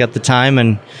streak at the time,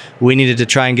 and we needed to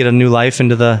try and get a new life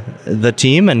into the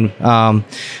team. And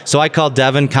so I called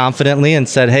Devin confidently and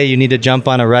said, "Hey, you need to jump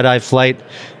on a red-eye flight,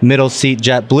 middle seat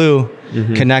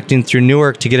JetBlue, connecting through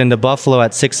Newark to get into Buffalo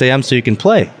at 6 a.m. so you can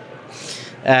play."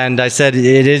 And I said,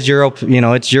 "It is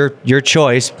it's your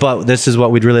choice, but this is what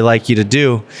we'd really like you to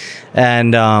do."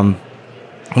 And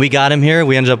we got him here.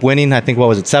 We ended up winning. I think, what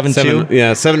was it, 7-2?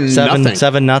 Yeah, 7-0.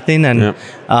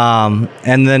 7-0.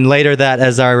 And then later that,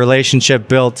 as our relationship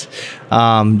built,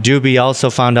 Doobie also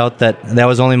found out that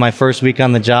was only my first week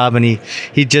on the job, and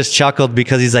he just chuckled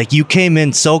because he's like, "You came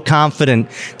in so confident,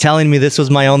 telling me this was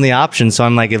my only option." So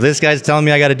I'm like, if this guy's telling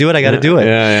me I got to do it, I got to do it.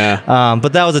 Yeah.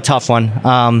 But that was a tough one.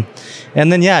 And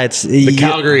then it's The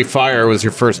Calgary Fire was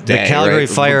your first day. The Calgary right?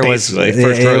 Fire was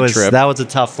first road trip. That was a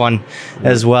tough one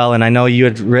as well, and I know you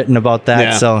had written about that.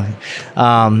 Yeah. So,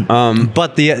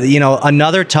 but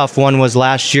another tough one was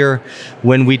last year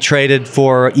when we traded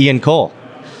for Ian Cole.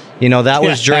 That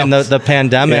was during the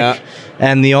pandemic. Yeah.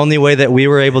 And the only way that we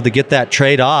were able to get that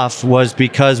trade off was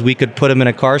because we could put him in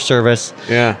a car service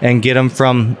and get him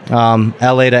from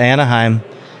LA to Anaheim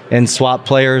and swap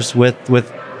players with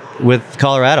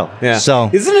Colorado. Yeah. So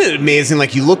isn't it amazing?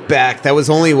 Like, you look back, that was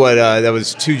only that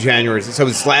was 2 Januaries. So it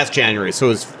was last January. So it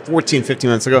was 14, 15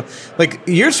 months ago. Like,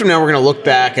 years from now, we're going to look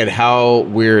back at how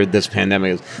weird this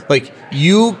pandemic is. Like,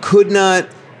 you could not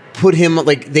put him,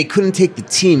 like, they couldn't take the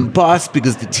team bus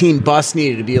because the team bus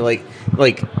needed to be like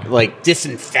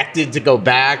disinfected to go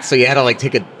back. So you had to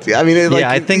take a,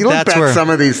 I think you look that's back where some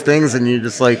of these things and you're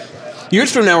just like,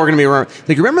 years from now, we're going to be around.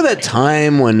 Like, remember that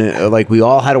time when, we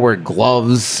all had to wear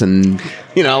gloves and,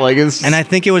 it's... And I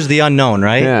think it was the unknown,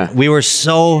 right? Yeah. We were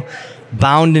so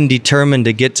bound and determined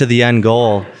to get to the end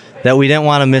goal that we didn't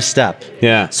want to misstep.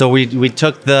 Yeah. So we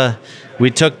took the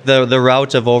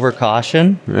route of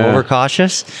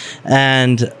overcautious,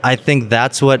 and I think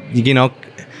that's what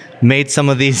made some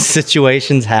of these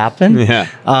situations happen. Yeah.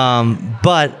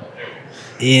 But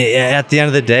at the end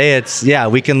of the day,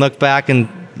 we can look back and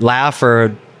laugh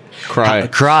or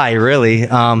cry really.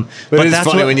 But it's that's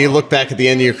funny when you look back at the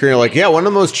end of your career, one of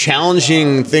the most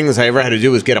challenging things I ever had to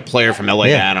do was get a player from LA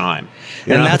to Anaheim.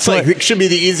 And that's it should be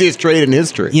the easiest trade in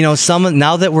history.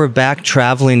 Now that we're back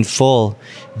traveling full,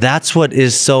 that's what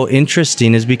is so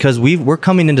interesting, is because we're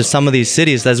coming into some of these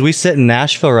cities. As we sit in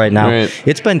Nashville right now,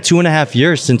 It's been 2.5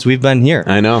 years since we've been here.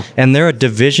 I know. And they're a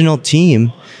divisional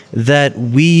team that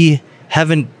we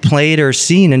haven't played or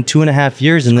seen in 2.5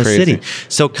 years in the city.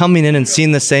 So coming in and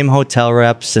seeing the same hotel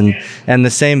reps and the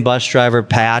same bus driver,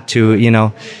 Pat, who,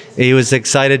 he was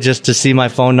excited just to see my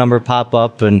phone number pop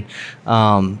up. And,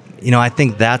 I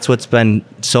think that's what's been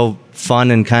so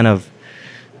fun and kind of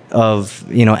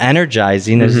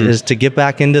energizing is to get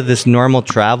back into this normal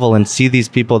travel and see these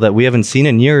people that we haven't seen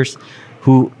in years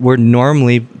who were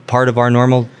normally part of our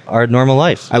normal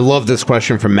life. I love this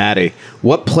question from Maddie.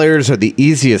 What players are the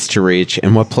easiest to reach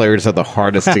and what players are the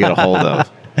hardest to get a hold of?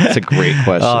 That's a great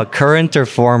question. Current or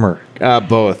former?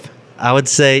 Both. I would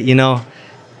say,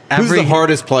 who's the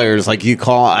hardest players? Like, you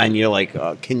call and you're like,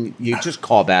 can you just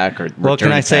call back or well,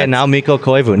 can I say it now? Mikko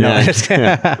Koivu.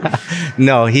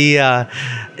 No, he.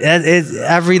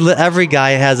 Every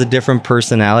guy has a different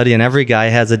personality, and every guy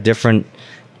has a different,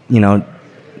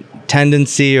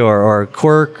 tendency or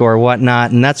quirk or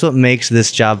whatnot, and that's what makes this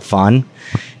job fun,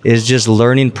 is just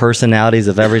learning personalities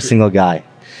of every single guy,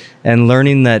 and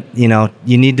learning that you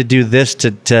need to do this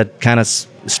to kind of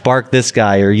spark this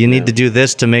guy, or you need to do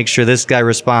this to make sure this guy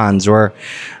responds, or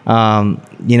I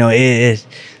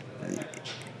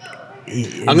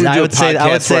would say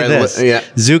this.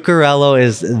 Zuccarello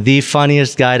is the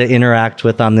funniest guy to interact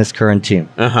with on this current team.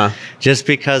 Just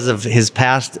because of his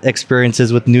past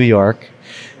experiences with New York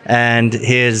and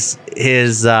his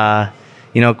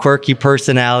quirky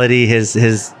personality,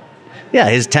 his Yeah,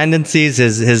 his tendencies,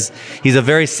 he's a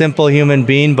very simple human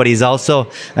being, but he's also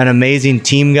an amazing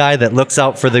team guy that looks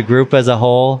out for the group as a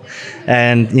whole.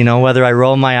 And, whether I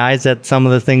roll my eyes at some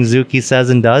of the things Zuki says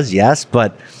and does, yes,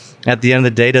 but at the end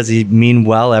of the day, does he mean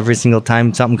well every single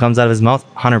time something comes out of his mouth?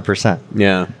 100%.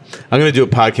 Yeah. I'm going to do a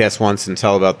podcast once and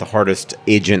tell about the hardest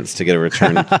agents to get a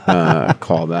return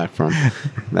call back from.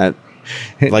 I'd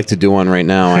like to do one right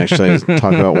now, actually.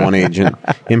 Talk about one agent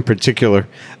in particular.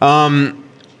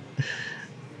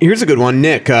 Here's a good one,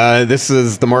 Nick. This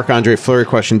is the Marc-Andre Fleury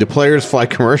question. Do players fly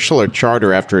commercial or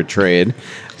charter after a trade?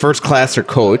 First class or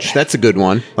coach? That's a good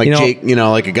one. Like Jake,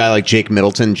 like a guy like Jake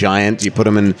Middleton, Giant. You put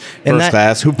him in first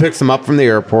class. Who picks them up from the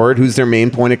airport? Who's their main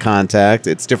point of contact?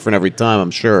 It's different every time, I'm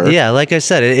sure. Yeah, like I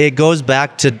said, it goes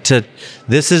back to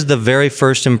this is the very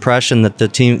first impression that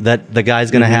the guy's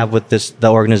going to have with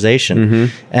the organization,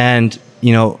 and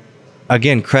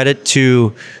again, credit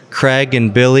to Craig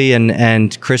and Billy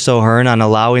and Chris O'Hearn on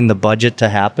allowing the budget to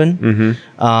happen.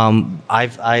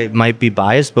 I might be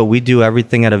biased, but we do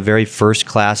everything at a very first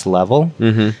class level.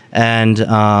 And,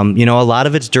 a lot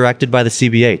of it's directed by the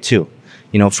CBA too.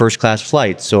 First class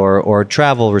flights or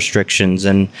travel restrictions.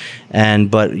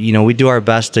 But we do our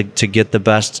best to get the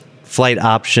best flight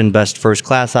option, best first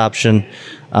class option.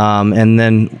 And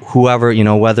then whoever,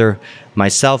 whether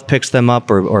myself picks them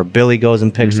up or Billy goes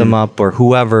and picks them up or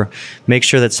whoever, make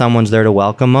sure that someone's there to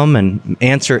welcome them and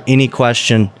answer any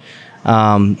question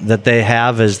that they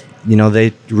have as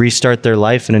they restart their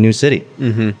life in a new city.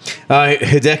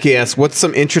 Hideki asks, what's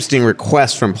some interesting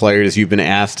requests from players you've been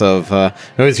asked of? I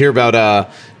always hear about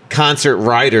concert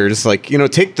riders, like,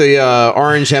 take the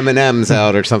orange M&Ms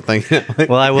out or something.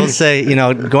 Well, I will say,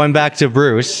 going back to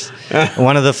Bruce,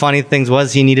 one of the funny things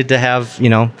was he needed to have,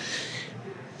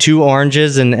 2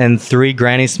 oranges and 3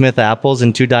 Granny Smith apples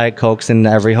and 2 Diet Cokes in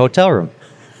every hotel room.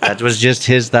 That was just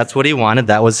that's what he wanted.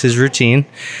 That was his routine.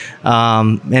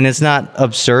 And it's not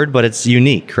absurd, but it's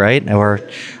unique, right?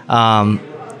 But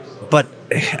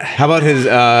how about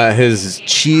his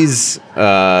cheese?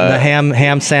 The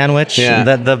ham sandwich.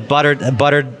 Yeah. The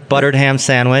buttered ham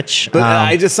sandwich. But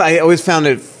I always found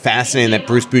it fascinating that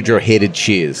Bruce Boudreau hated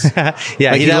cheese.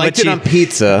 Yeah, he liked it on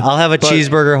pizza. I'll have a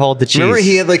cheeseburger, hold the cheese. Remember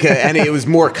he had and it was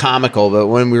more comical, but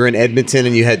when we were in Edmonton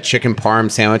and you had chicken parm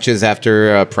sandwiches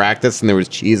after practice and there was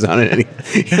cheese on it, and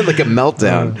he had like a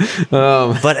meltdown.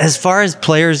 But as far as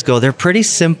players go, they're pretty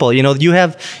simple.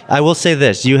 I will say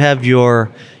this, you have your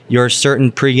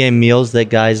certain pregame meals that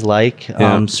guys like,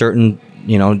 certain,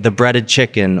 the breaded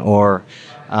chicken or,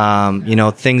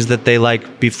 things that they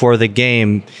like before the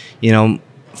game.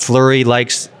 Fleury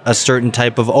likes a certain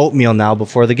type of oatmeal now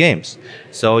before the games.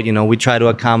 So, we try to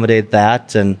accommodate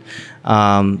that. And,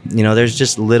 there's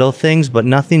just little things, but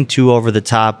nothing too over the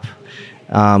top,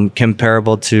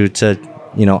 comparable to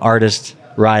artist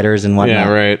riders and whatnot.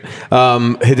 Yeah, right.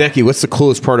 Hideki, what's the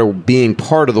coolest part of being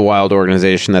part of the Wild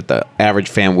organization that the average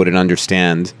fan wouldn't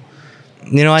understand?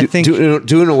 I think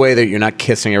do in a way that you're not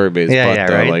kissing everybody's butt,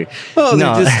 though. Right.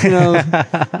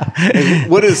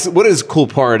 What is cool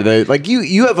part of the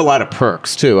you have a lot of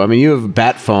perks too. I mean, you have a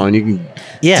bat phone, you can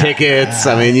tickets.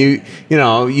 I mean, you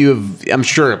have. I'm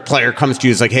sure a player comes to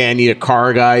you, is like, hey, I need a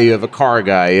car guy. You have a car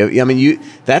guy.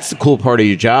 That's the cool part of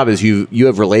your job is you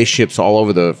have relationships all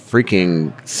over the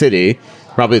freaking city.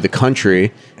 Probably the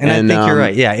country. And I think you're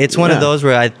right. Yeah, it's one of those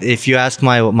where if you ask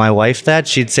my wife that,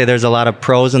 she'd say there's a lot of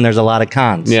pros and there's a lot of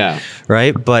cons. Yeah.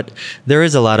 Right? But there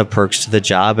is a lot of perks to the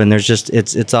job, and there's just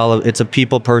it's a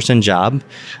people person job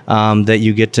that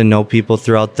you get to know people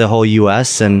throughout the whole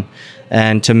US and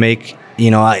to make,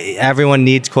 everyone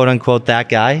needs quote unquote that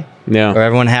guy. Yeah. Or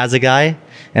everyone has a guy.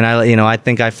 And I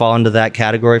think I fall into that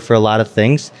category for a lot of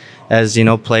things, as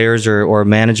players or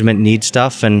management need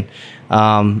stuff. And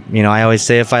I always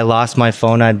say if I lost my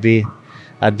phone, I'd be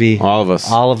all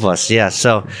of us. Yeah.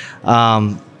 So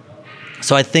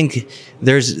I think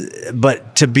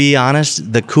but to be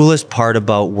honest, the coolest part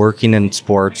about working in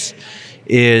sports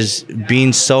is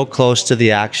being so close to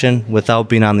the action without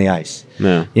being on the ice.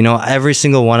 Yeah. Every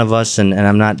single one of us, and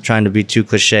I'm not trying to be too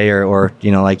cliche or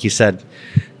like you said,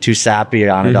 too sappy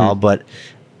on it all, but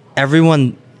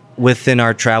everyone within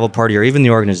our travel party or even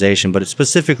the organization, but it's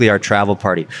specifically our travel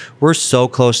party, we're so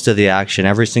close to the action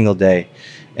every single day,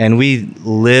 and we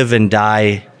live and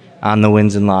die on the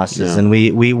wins and losses. And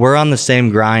we're on the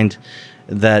same grind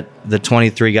that the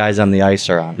 23 guys on the ice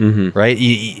are on, right?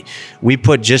 We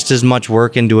put just as much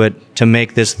work into it to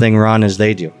make this thing run as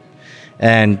they do.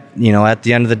 And, at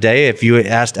the end of the day, if you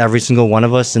asked every single one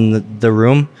of us in the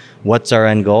room, what's our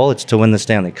end goal? It's to win the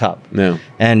Stanley Cup. Yeah.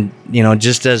 And,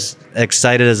 just as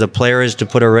excited as a player is to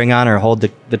put a ring on or hold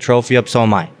the trophy up, so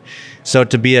am I. So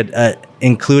to be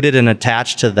included and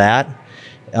attached to that,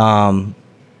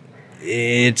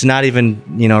 it's not even,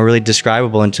 really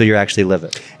describable until you actually live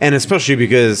it. And especially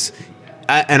because,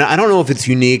 I don't know if it's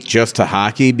unique just to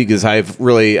hockey, because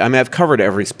I've covered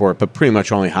every sport, but pretty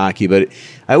much only hockey. But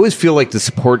I always feel like the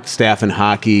support staff in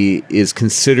hockey is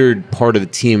considered part of the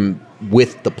team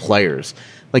with the players.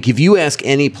 Like, if you ask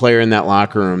any player in that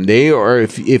locker room,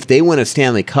 if they win a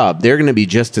Stanley Cup, they're going to be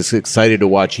just as excited to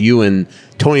watch you and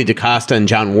Tony DaCosta and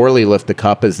John Worley lift the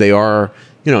cup as they are,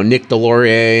 Nick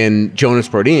Delorier and Jonas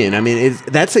Brodin. I mean,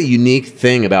 that's a unique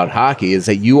thing about hockey, is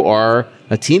that you are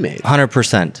a teammate.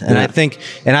 100%. And I think,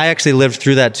 and I actually lived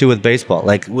through that too with baseball.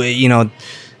 Like,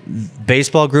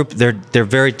 baseball group, they're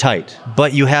very tight,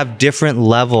 but you have different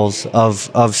levels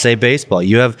of say baseball.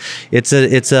 You have, it's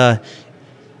a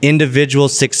individual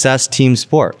success team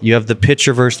sport. You have the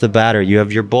pitcher versus the batter. You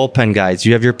have your bullpen guys.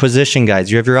 You have your position guys.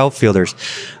 You have your outfielders,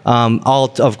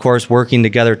 all of course working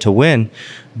together to win.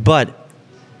 But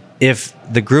if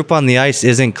the group on the ice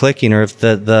isn't clicking, or if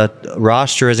the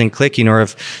roster isn't clicking, or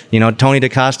if Tony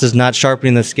DaCosta's not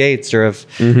sharpening the skates, or if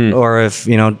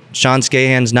Sean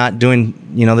Scahan's not doing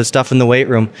the stuff in the weight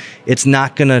room, it's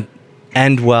not gonna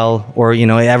end well. Or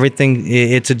everything,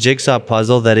 it's a jigsaw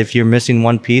puzzle that if you're missing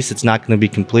one piece, it's not going to be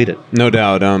completed. No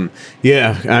doubt.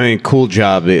 Yeah, I mean, cool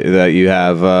job that you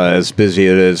have, as busy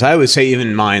it is. I would say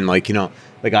even mine, like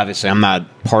obviously I'm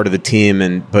not part of the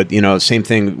team, but same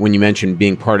thing when you mentioned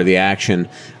being part of the action.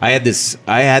 I had this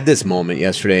moment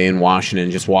yesterday in Washington,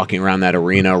 just walking around that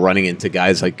arena, running into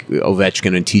guys like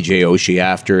Ovechkin and TJ Oshie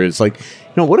after. It's like,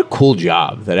 what a cool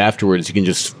job that afterwards you can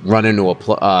just run into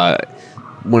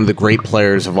one of the great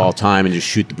players of all time and just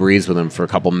shoot the breeze with him for a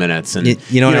couple minutes. And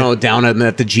down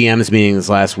at the GM's meetings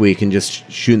last week and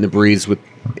just shooting the breeze with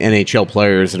NHL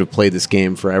players that have played this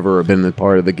game forever or been a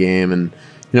part of the game. And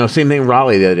same thing in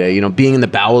Raleigh the other day, being in the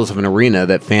bowels of an arena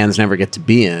that fans never get to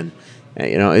be in.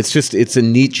 It's a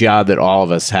neat job that all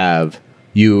of us have.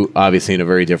 You obviously in a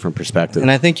very different perspective.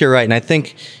 And I think you're right. And I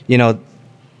think,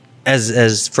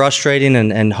 as frustrating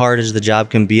and hard as the job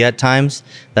can be at times,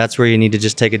 that's where you need to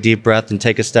just take a deep breath and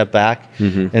take a step back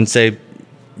and say,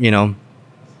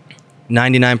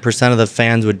 99% of the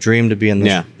fans would dream to be in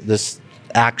this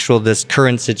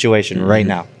current situation right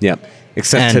now. Yeah.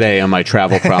 Except today on my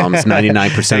travel problems,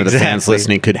 99% of the fans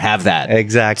listening could have that.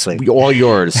 Exactly. It's all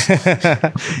yours.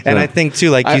 And I think, too,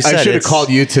 like you said, I should have called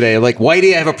you today. Like,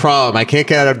 Whitey, I have a problem. I can't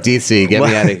get out of D.C. Get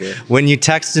me out of here. When you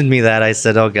texted me that, I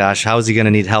said, oh, gosh, how is he going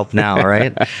to need help now,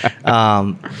 right?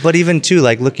 But even, too,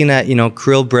 like looking at,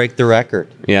 Krill break the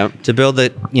record. Yeah. To build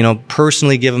it,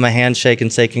 personally give him a handshake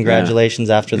and say congratulations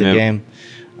after the game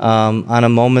on a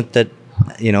moment that,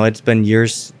 it's been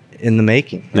years in the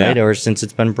making, right? Or since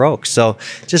it's been broke. So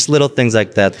just little things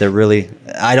like that really,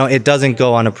 it doesn't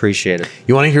go unappreciated.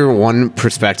 You want to hear one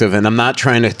perspective, and I'm not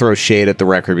trying to throw shade at the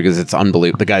record because it's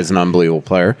unbelievable. The guy's an unbelievable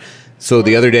player. So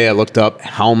the other day I looked up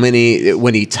how many,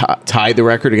 when he tied the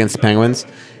record against the Penguins,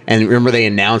 and remember they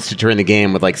announced it during the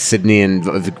game with like Sidney and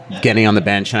Evgeny on the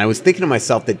bench. And I was thinking to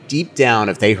myself that deep down,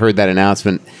 if they heard that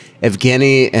announcement,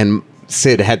 Evgeny and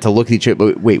Sid had to look at each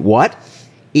other, wait, what?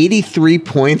 83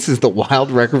 points is the wild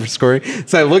record for scoring.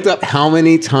 So I looked up how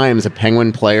many times a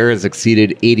Penguin player has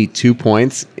exceeded 82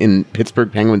 points in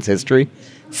Pittsburgh Penguins history.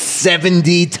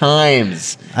 70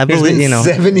 times. I believe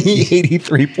 70,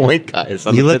 83 point guys.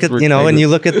 You look at and you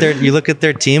look at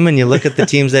their team and you look at the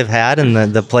teams they've had and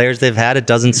the players they've had. It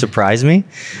doesn't surprise me.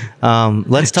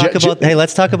 Let's talk about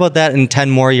that in 10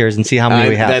 more years and see how many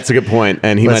we have. That's a good point,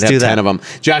 and he might have 10 of them.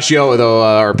 Josh Yeo, though,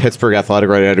 our Pittsburgh Athletic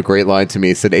writer, had a great line to me.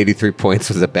 He said 83 points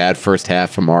was a bad first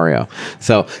half for Mario.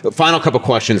 So, final couple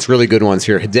questions, really good ones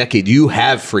here. Hideki, do you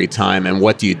have free time, and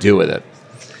what do you do with it?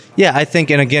 Yeah, I think,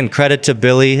 and again, credit to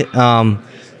Billy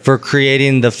for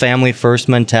creating the family first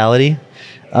mentality.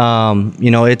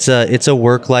 It's a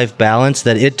work-life balance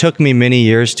that it took me many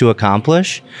years to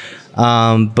accomplish.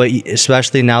 But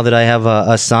especially now that I have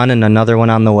a son and another one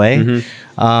on the way,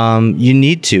 you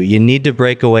need to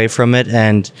break away from it,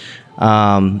 and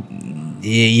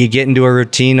you get into a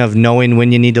routine of knowing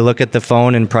when you need to look at the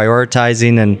phone and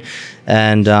prioritizing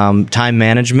and time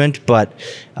management. But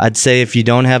I'd say if you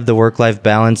don't have the work-life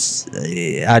balance,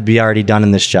 I'd be already done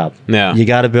in this job. Yeah. You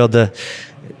got to be able to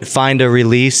find a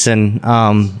release, and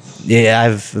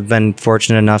I've been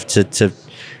fortunate enough to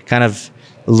kind of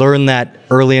learn that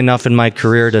early enough in my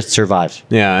career to survive.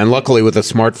 Yeah, and luckily with a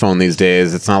smartphone these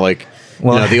days, it's not like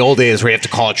the old days where you have to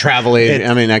call a travel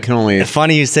agent. I can only...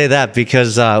 Funny you say that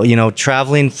because,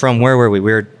 traveling from, where were we?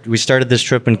 We started this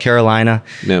trip in Carolina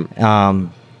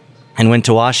and went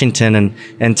to Washington,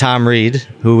 and Tom Reed,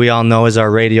 who we all know is our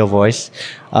radio voice,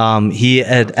 he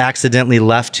had accidentally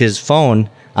left his phone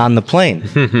on the plane.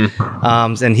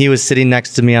 And he was sitting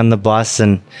next to me on the bus,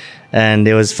 and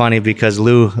it was funny because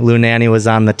Lou Nanny was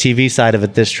on the TV side of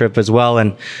it this trip as well,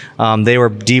 and they were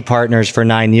D partners for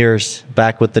 9 years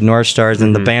back with the North Stars,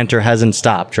 and the banter hasn't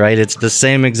stopped, right? It's the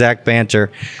same exact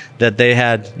banter that they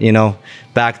had,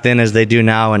 back then as they do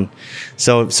now. And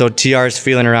so TR's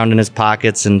feeling around in his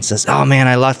pockets and says, "Oh man,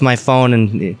 I left my phone,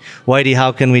 and Whitey,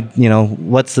 how can we,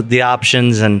 what's the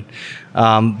options?" And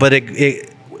but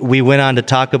we went on to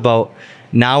talk about,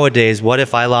 nowadays, what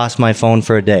if I lost my phone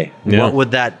for a day? Yeah.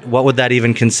 What would that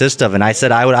even consist of? And I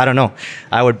said, I don't know.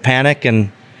 I would panic,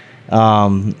 and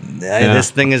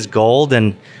this thing is gold.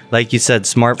 And like you said,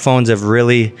 smartphones have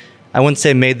really, I wouldn't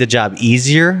say made the job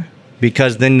easier,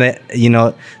 because then the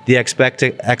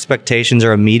expectations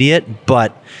are immediate,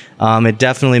 but it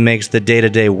definitely makes the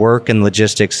day-to-day work and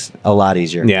logistics a lot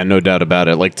easier. Yeah, no doubt about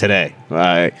it. Like today,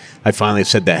 I finally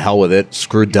said the hell with it,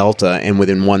 screw Delta, and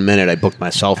within 1 minute, I booked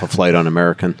myself a flight on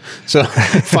American. So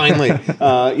finally,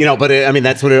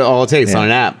 that's what it all takes on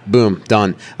an app. Boom,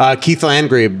 done. Keith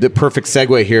Landgrave, the perfect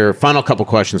segue here. Final couple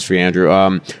questions for you,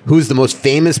 Andrew. Who's the most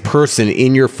famous person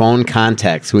in your phone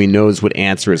contacts who he knows would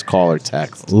answer his call or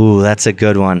text? Ooh, that's a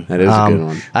good one. That is a good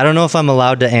one. I don't know if I'm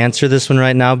allowed to answer this one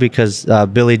right now, because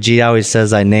Billy G always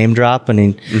says I name drop, and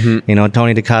he,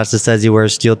 Tony DaCosta says he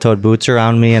wears steel-toed boots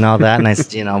around me and all that, and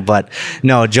but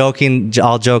no,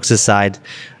 all jokes aside,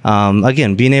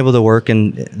 again, being able to work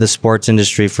in the sports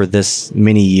industry for this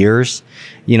many years,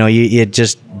 it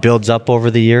just builds up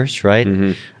over the years, right?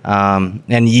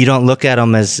 And you don't look at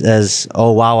them as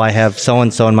oh wow, I have so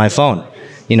and so in my phone,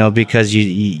 because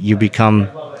you become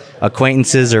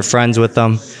acquaintances or friends with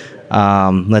them.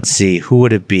 Let's see, who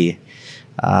would it be?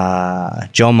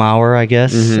 Joe Mauer, I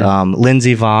guess.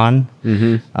 Lindsey Vonn.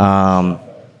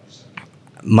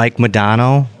 Mike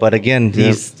Modano, but again,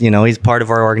 he's part of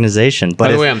our organization. But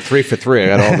by the way, I'm 3 for 3. I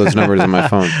got all those numbers in my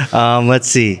phone. Let's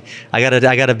see. I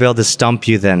gotta be able to stump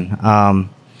you then.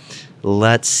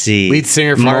 Let's see. Lead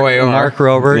singer from OAR. Mark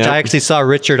Robert. Yep. I actually saw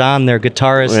Richard on, their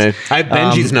guitarist. Right. I have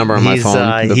Benji's number on my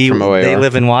phone from OAR. They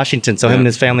live in Washington, so him and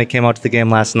his family came out to the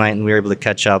game last night, and we were able to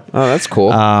catch up. Oh, that's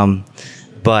cool.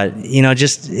 But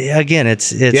just again,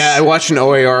 it's yeah. I watched an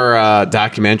OAR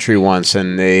documentary once,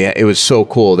 and it was so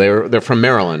cool. They're from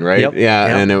Maryland, right? Yep. Yeah,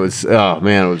 yep. and it was it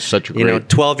was such a great.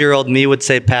 12-year-old me would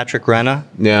say Patrick Renna.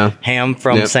 Yeah, Ham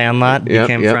from Sandlot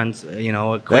became friends.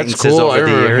 Acquaintances That's cool. over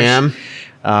the years.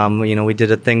 Ham. We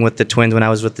did a thing with the Twins when I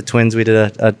was with the Twins. We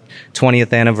did a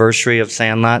 20th anniversary of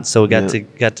Sandlot, so we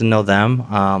got to know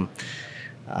them.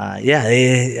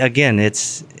 Again,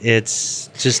 it's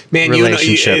just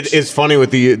relationships. It's funny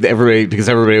with everybody, because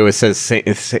everybody always says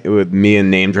with me and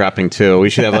name dropping too. We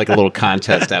should have like a little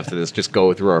contest after this. Just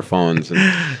go through our phones. And,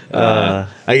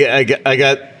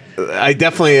 I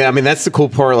definitely. I mean, that's the cool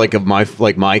part. Like of my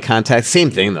contacts. Same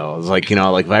thing though. It's like if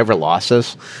I ever lost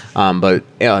this, but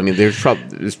yeah, I mean,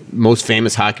 there's most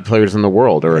famous hockey players in the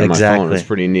world are in my phone. It's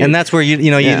pretty neat. And that's where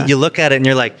you look at it and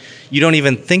you're like, you don't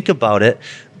even think about it,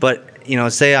 but.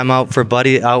 Say I'm out for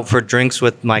drinks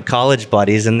with my college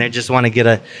buddies, and they just want to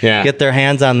get their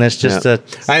hands on this.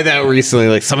 I had that recently.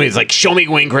 Like somebody's like, "Show me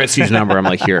Wayne Gretzky's number." I'm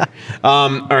like, "Here."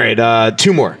 All right,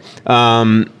 2 more.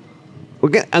 I'm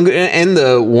going to end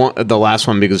the last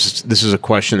one because this is a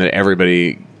question that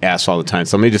everybody asks all the time.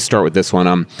 So let me just start with this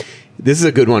one. This is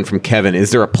a good one from Kevin.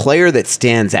 Is there a player that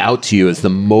stands out to you as the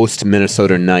most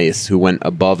Minnesota nice, who went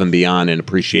above and beyond in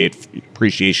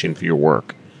appreciation for your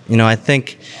work? I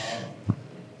think.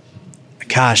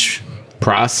 Gosh,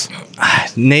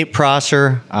 Nate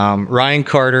Prosser, Ryan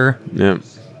Carter. Yeah.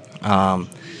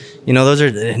 Those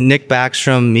are Nick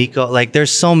Backstrom, Mikko. Like, there's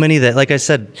so many that, like I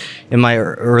said in my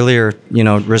earlier,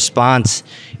 response,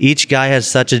 each guy has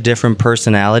such a different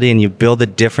personality, and you build a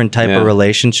different type of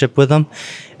relationship with them.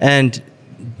 And,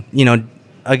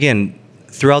 again,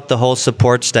 throughout the whole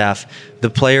support staff, the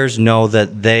players know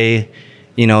that they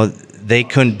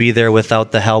couldn't be there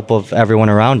without the help of everyone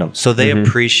around them. So they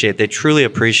truly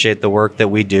appreciate the work that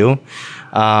we do.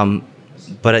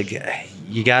 But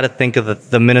you got to think of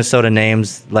the Minnesota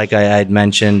names, like I had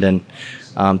mentioned, and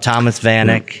Thomas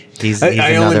Vanek. He's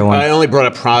another one. I only brought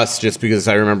up Pross just because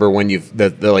I remember when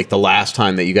the last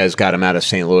time that you guys got him out of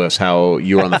St. Louis, how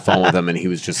you were on the phone with him and he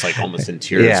was just like almost in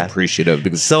tears, appreciative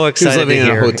because so excited he was living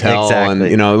in a hotel and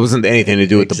it wasn't anything to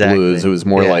do with the Blues. It was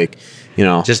more like.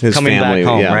 Just his coming family, back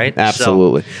home, right?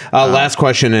 Absolutely. Last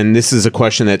question, and this is a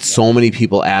question that so many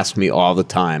people ask me all the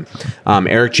time.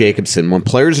 Eric Jacobson, when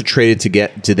players are traded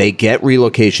do they get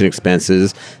relocation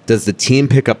expenses? Does the team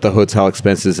pick up the hotel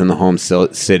expenses in the home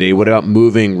city? What about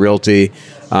moving, realty,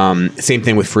 Same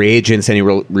thing with free agents, any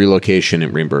relocation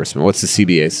and reimbursement. What's the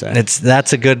CBA say?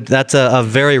 That's a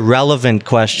very relevant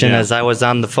question. As I was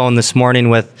on the phone this morning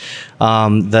with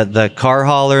the car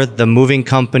hauler, the moving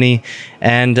company,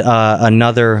 and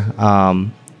another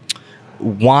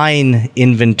wine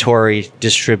inventory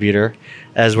distributor,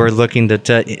 as we're looking to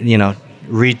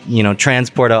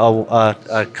transport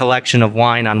a collection of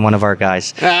wine on one of our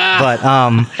guys. But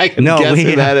I can guess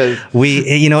who that is.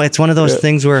 It's one of those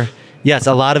things where, yes,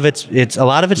 a lot of it's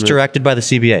directed by the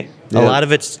CBA. A lot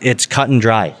of it's cut and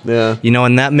dry. Yeah.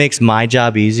 And that makes my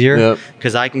job easier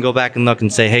because I can go back and look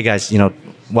and say, hey guys,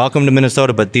 welcome to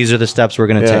Minnesota, but these are the steps we're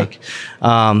going to take.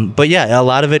 But yeah, a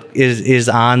lot of it is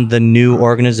on the new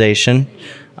organization.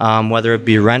 Whether it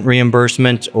be rent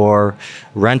reimbursement or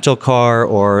rental car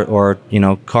or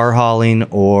car hauling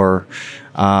or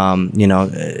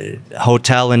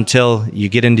hotel until you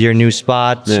get into your new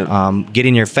spot,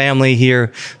 getting your family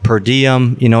here, per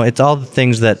diem, it's all the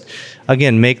things that,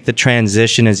 again, make the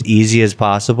transition as easy as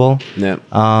possible.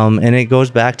 And it goes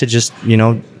back to just,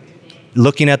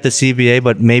 looking at the CBA,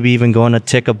 but maybe even going a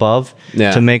tick above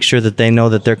to make sure that they know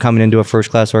that they're coming into a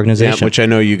first-class organization. Which I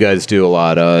know you guys do a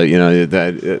lot.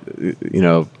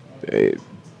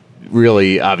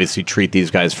 Really obviously treat these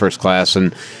guys first class.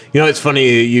 And, it's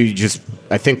funny, you just,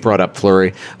 I think, brought up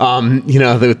Fleury.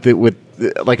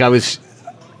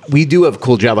 We do have a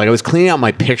cool job. Like, I was cleaning out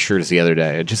my pictures the other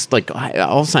day. Just all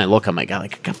of a sudden I look, I'm like, I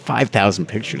got 5,000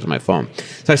 pictures on my phone.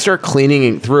 So I start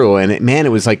cleaning it through, and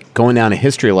it was like going down a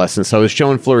history lesson. So I was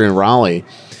showing Fleury and Raleigh.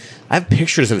 I have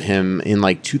pictures of him in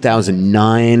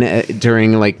 2009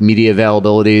 during media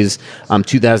availabilities,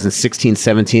 2016,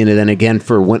 17, and then again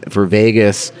for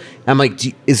Vegas. I'm like,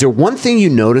 is there one thing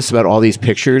you notice about all these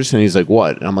pictures? And he's like,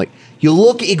 what? And I'm like, you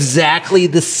look exactly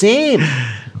the same.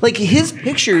 Like his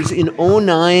pictures in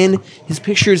 2009, his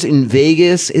pictures in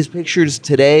Vegas, his pictures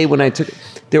today when I took,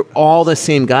 they're all the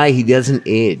same guy. He doesn't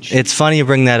age. It's funny you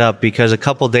bring that up because a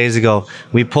couple days ago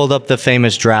we pulled up the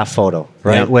famous draft photo,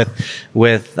 right? Yeah.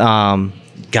 With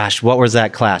what was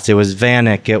that class? It was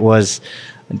Vanek. It was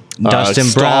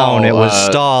Dustin Brown. It was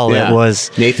Stahl. It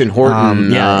was Nathan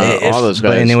Horton. All those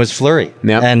guys. And it was Fleury.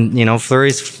 Yep. And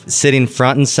Fleury's sitting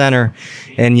front and center.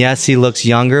 And yes, he looks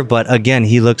younger, but again,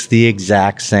 he looks the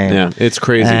exact same. Yeah, it's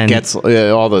crazy. Gets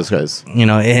all those guys.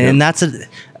 And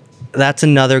that's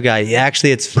another guy.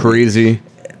 Actually, it's crazy.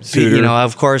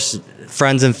 Of course,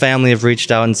 friends and family have reached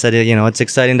out and said, it's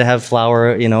exciting to have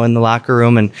Flower, in the locker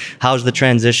room, and how's the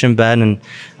transition been? And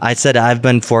I said, I've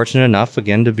been fortunate enough,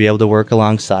 again, to be able to work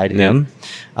alongside him.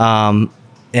 And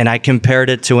I compared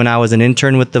it to when I was an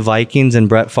intern with the Vikings and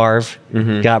Brett Favre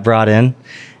got brought in,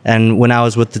 and when I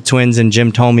was with the Twins and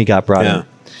Jim Thome got brought in.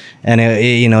 And,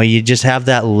 you just have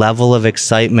that level of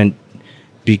excitement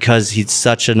because he's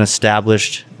such an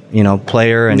established,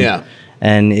 player. And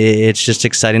and it's just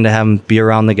exciting to have him be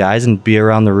around the guys and be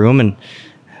around the room, and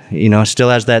still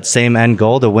has that same end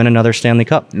goal to win another Stanley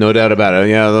Cup. No doubt about it.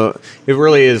 Yeah, it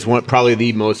really is probably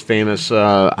the most famous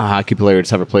hockey player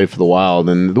that's ever played for the Wild.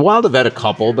 And the Wild have had a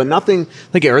couple, but nothing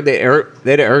like Eric.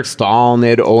 They had Eric Stahl and they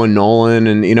had Owen Nolan,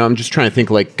 and I'm just trying to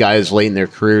think like guys late in their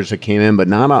careers that came in, but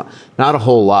not a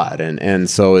whole lot. And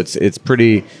so it's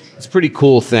pretty. It's a pretty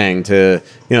cool thing to,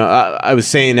 I was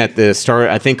saying at the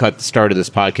start of this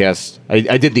podcast,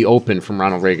 I did the open from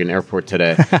Ronald Reagan Airport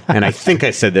today. And I think I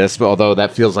said this, but although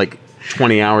that feels like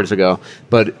 20 hours ago.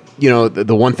 But,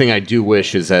 the one thing I do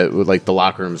wish is that the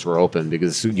locker rooms were open,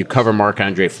 because you cover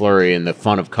Marc-Andre Fleury and the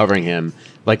fun of covering him.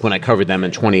 Like when I covered them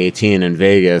in 2018 in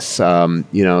Vegas,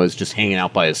 is just hanging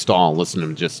out by his stall and listening to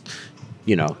him just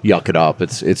yuck it up.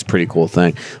 It's a pretty cool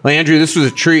thing. Well, Andrew, this was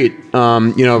a treat.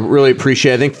 Really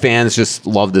appreciate it. I think fans just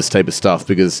love this type of stuff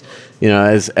because,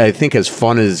 as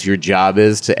fun as your job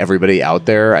is to everybody out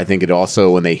there, I think it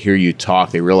also, when they hear you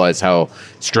talk, they realize how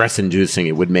stress-inducing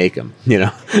it would make them,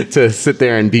 to sit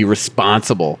there and be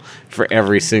responsible for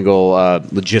every single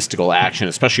logistical action,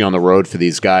 especially on the road for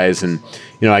these guys. And,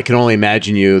 I can only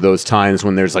imagine those times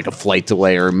when there's like a flight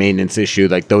delay or a maintenance issue,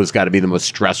 like those got to be the most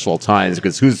stressful times,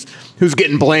 because who's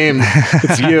getting blamed?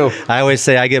 It's you. I always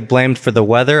say I get blamed for the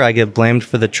weather. I get blamed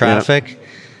for the traffic.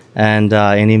 And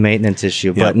any maintenance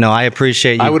issue. But no, I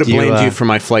appreciate you. I would have blamed you for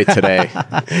my flight today.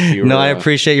 I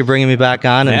appreciate you bringing me back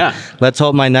on. And let's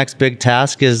hope my next big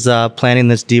task is planning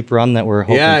this deep run that we're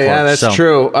hoping for. Yeah, that's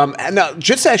true. Now,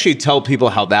 just actually tell people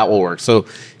how that will work. So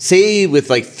say with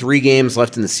 3 games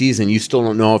left in the season, you still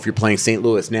don't know if you're playing St.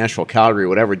 Louis, Nashville, Calgary,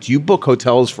 whatever. Do you book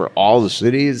hotels for all the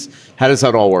cities? How does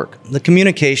that all work? The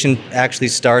communication actually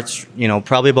starts,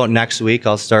 probably about next week.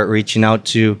 I'll start reaching out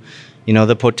to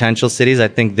the potential cities. I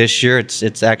think this year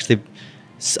it's actually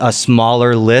a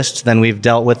smaller list than we've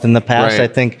dealt with in the past. Right.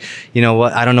 I think,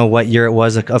 I don't know what year it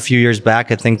was, a few years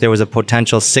back, I think there was a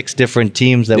potential 6 different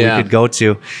teams that we could go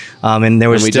to. And there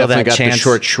was still that chance. We definitely got the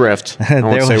short shrift. I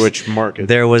won't say which market.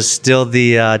 There was still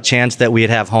the chance that we'd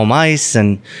have home ice.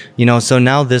 And, so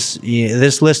now this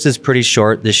list is pretty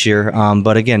short this year.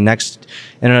 But again,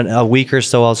 in a week or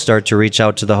so, I'll start to reach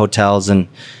out to the hotels and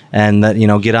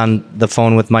get on the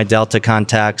phone with my Delta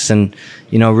contacts and,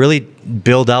 really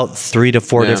build out 3 to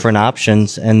 4 different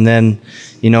options. And then,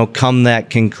 come that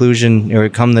conclusion or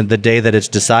come the day that it's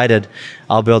decided,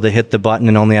 I'll be able to hit the button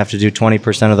and only have to do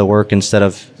 20% of the work instead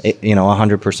of,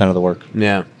 100% of the work.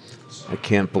 Yeah. I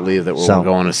can't believe that we're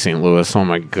going to St. Louis. Oh,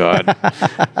 my God.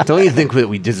 Don't you think that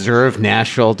we deserve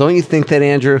Nashville? Don't you think that,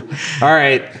 Andrew? All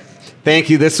right. Thank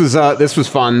you. This was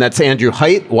fun. That's Andrew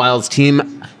Height, Wild's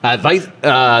team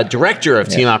director of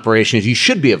team operations. You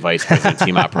should be a vice president of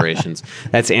team operations.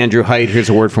 That's Andrew Height. Here's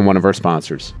a word from one of our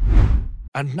sponsors.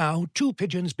 And now, 2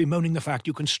 pigeons bemoaning the fact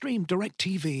you can stream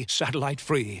DirecTV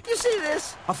satellite-free. You see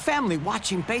this? A family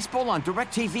watching baseball on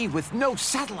DirecTV with no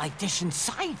satellite dish in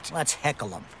sight. Let's heckle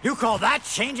them. You call that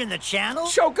changing the channel?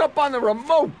 Choke up on the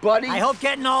remote, buddy. I hope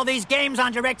getting all these games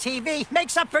on DirecTV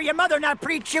makes up for your mother not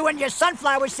pre-chewing your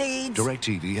sunflower seeds.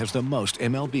 DirecTV has the most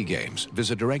MLB games.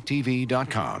 Visit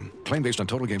DirecTV.com. Claim based on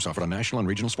total games offered on national and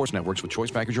regional sports networks with choice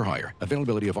package or higher.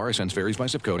 Availability of RSNs varies by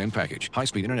zip code and package.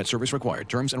 High-speed internet service required.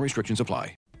 Terms and restrictions apply.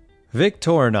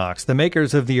 Victorinox, the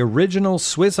makers of the original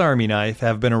Swiss Army knife,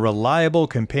 have been a reliable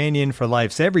companion for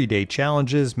life's everyday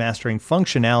challenges, mastering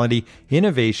functionality,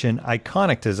 innovation,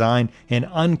 iconic design, and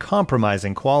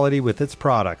uncompromising quality with its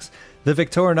products. The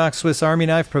Victorinox Swiss Army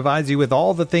knife provides you with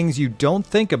all the things you don't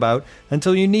think about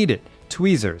until you need it: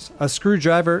 tweezers, a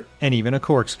screwdriver, and even a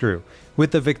corkscrew.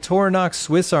 With the Victorinox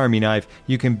Swiss Army knife,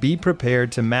 you can be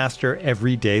prepared to master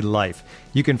everyday life.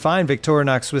 You can find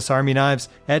Victorinox Swiss Army knives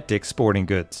at Dick's Sporting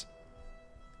Goods.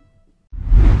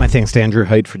 My thanks to Andrew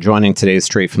Height for joining today's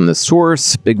Straight from the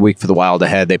Source. Big week for the Wild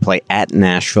ahead. They play at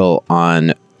Nashville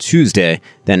on Tuesday,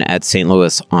 then at St.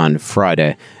 Louis on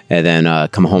Friday, and then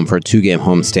come home for a 2-game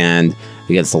homestand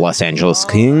against the Los Angeles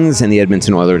Kings and the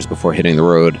Edmonton Oilers before hitting the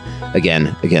road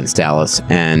again against Dallas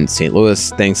and St. Louis.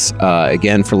 Thanks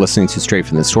again for listening to Straight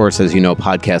from the Source. As you know,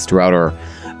 podcast throughout our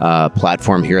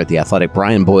platform here at The Athletic.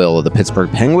 Brian Boyle of the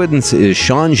Pittsburgh Penguins is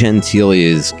Sean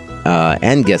Gentile's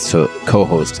and guest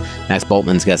co-host. Max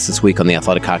Bultman's guest this week on the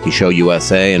Athletic Hockey Show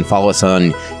USA. And follow us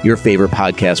on your favorite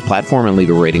podcast platform and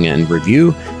leave a rating and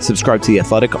review. Subscribe to the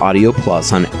Athletic Audio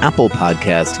Plus on Apple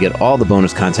Podcasts to get all the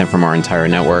bonus content from our entire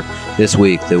network. This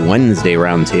week, the Wednesday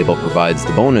Roundtable provides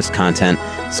the bonus content.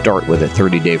 Start with a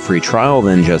 30-day free trial,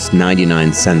 then just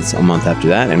 99 cents a month after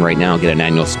that. And right now, get an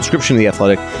annual subscription to The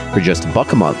Athletic for just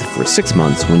 $1 a month for 6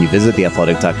 months when you visit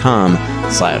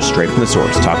theathletic.com/straight from the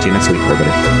source. Talk to you next week,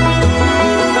 everybody.